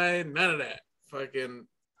 Spotify, none of that. Fucking,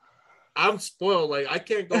 I'm spoiled. Like I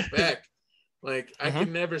can't go back. Like I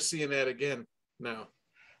can never see an ad again. No.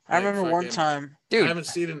 I remember one time, dude. I haven't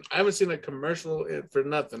seen a commercial for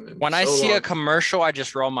nothing. When I see a commercial, I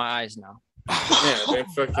just roll my eyes now. Yeah,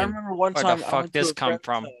 I remember one time. Where the fuck this come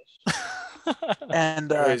from? And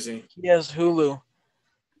crazy. He has Hulu,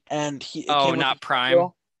 and not Prime.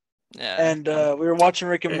 Yeah. And we were watching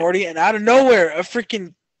Rick and Morty, and out of nowhere, a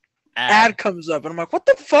freaking ad comes up, and I'm like, "What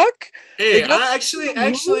the fuck?" Hey, I actually, I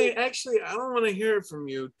don't want to hear it from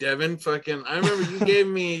you, Devin. Fucking, I remember you gave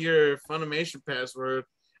me your Funimation password.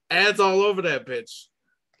 Ads all over that bitch.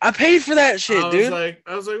 I paid for that shit, dude.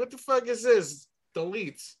 I was like, what the fuck is this?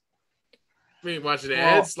 Delete. We ain't watching the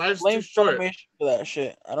ads. Life's too short. Funimation for that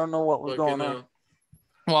shit. I don't know what was going on.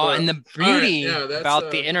 Well, and the beauty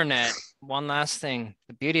about the internet. One last thing: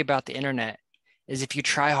 the beauty about the internet is if you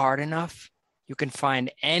try hard enough, you can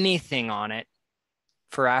find anything on it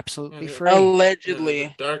for absolutely free.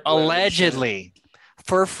 Allegedly. Allegedly.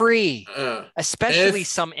 For free. Especially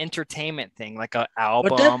some entertainment thing like an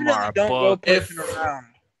album or a book.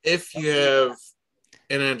 If you have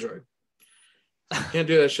an Android. You can't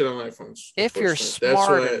do that shit on iPhones. If you're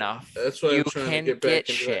smart enough, that's why I'm trying to get back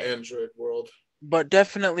into the Android world. But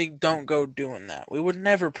definitely don't go doing that. We would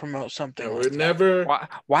never promote something like that. Never.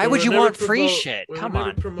 Why would you want free shit? Come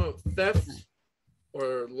on. Promote theft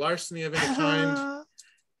or larceny of any kind.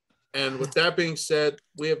 And with that being said,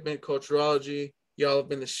 we have been Culturology. Y'all have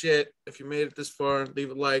been the shit. If you made it this far,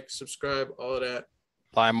 leave a like, subscribe, all of that.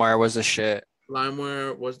 LimeWire was the shit.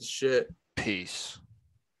 LimeWire was the shit. Peace.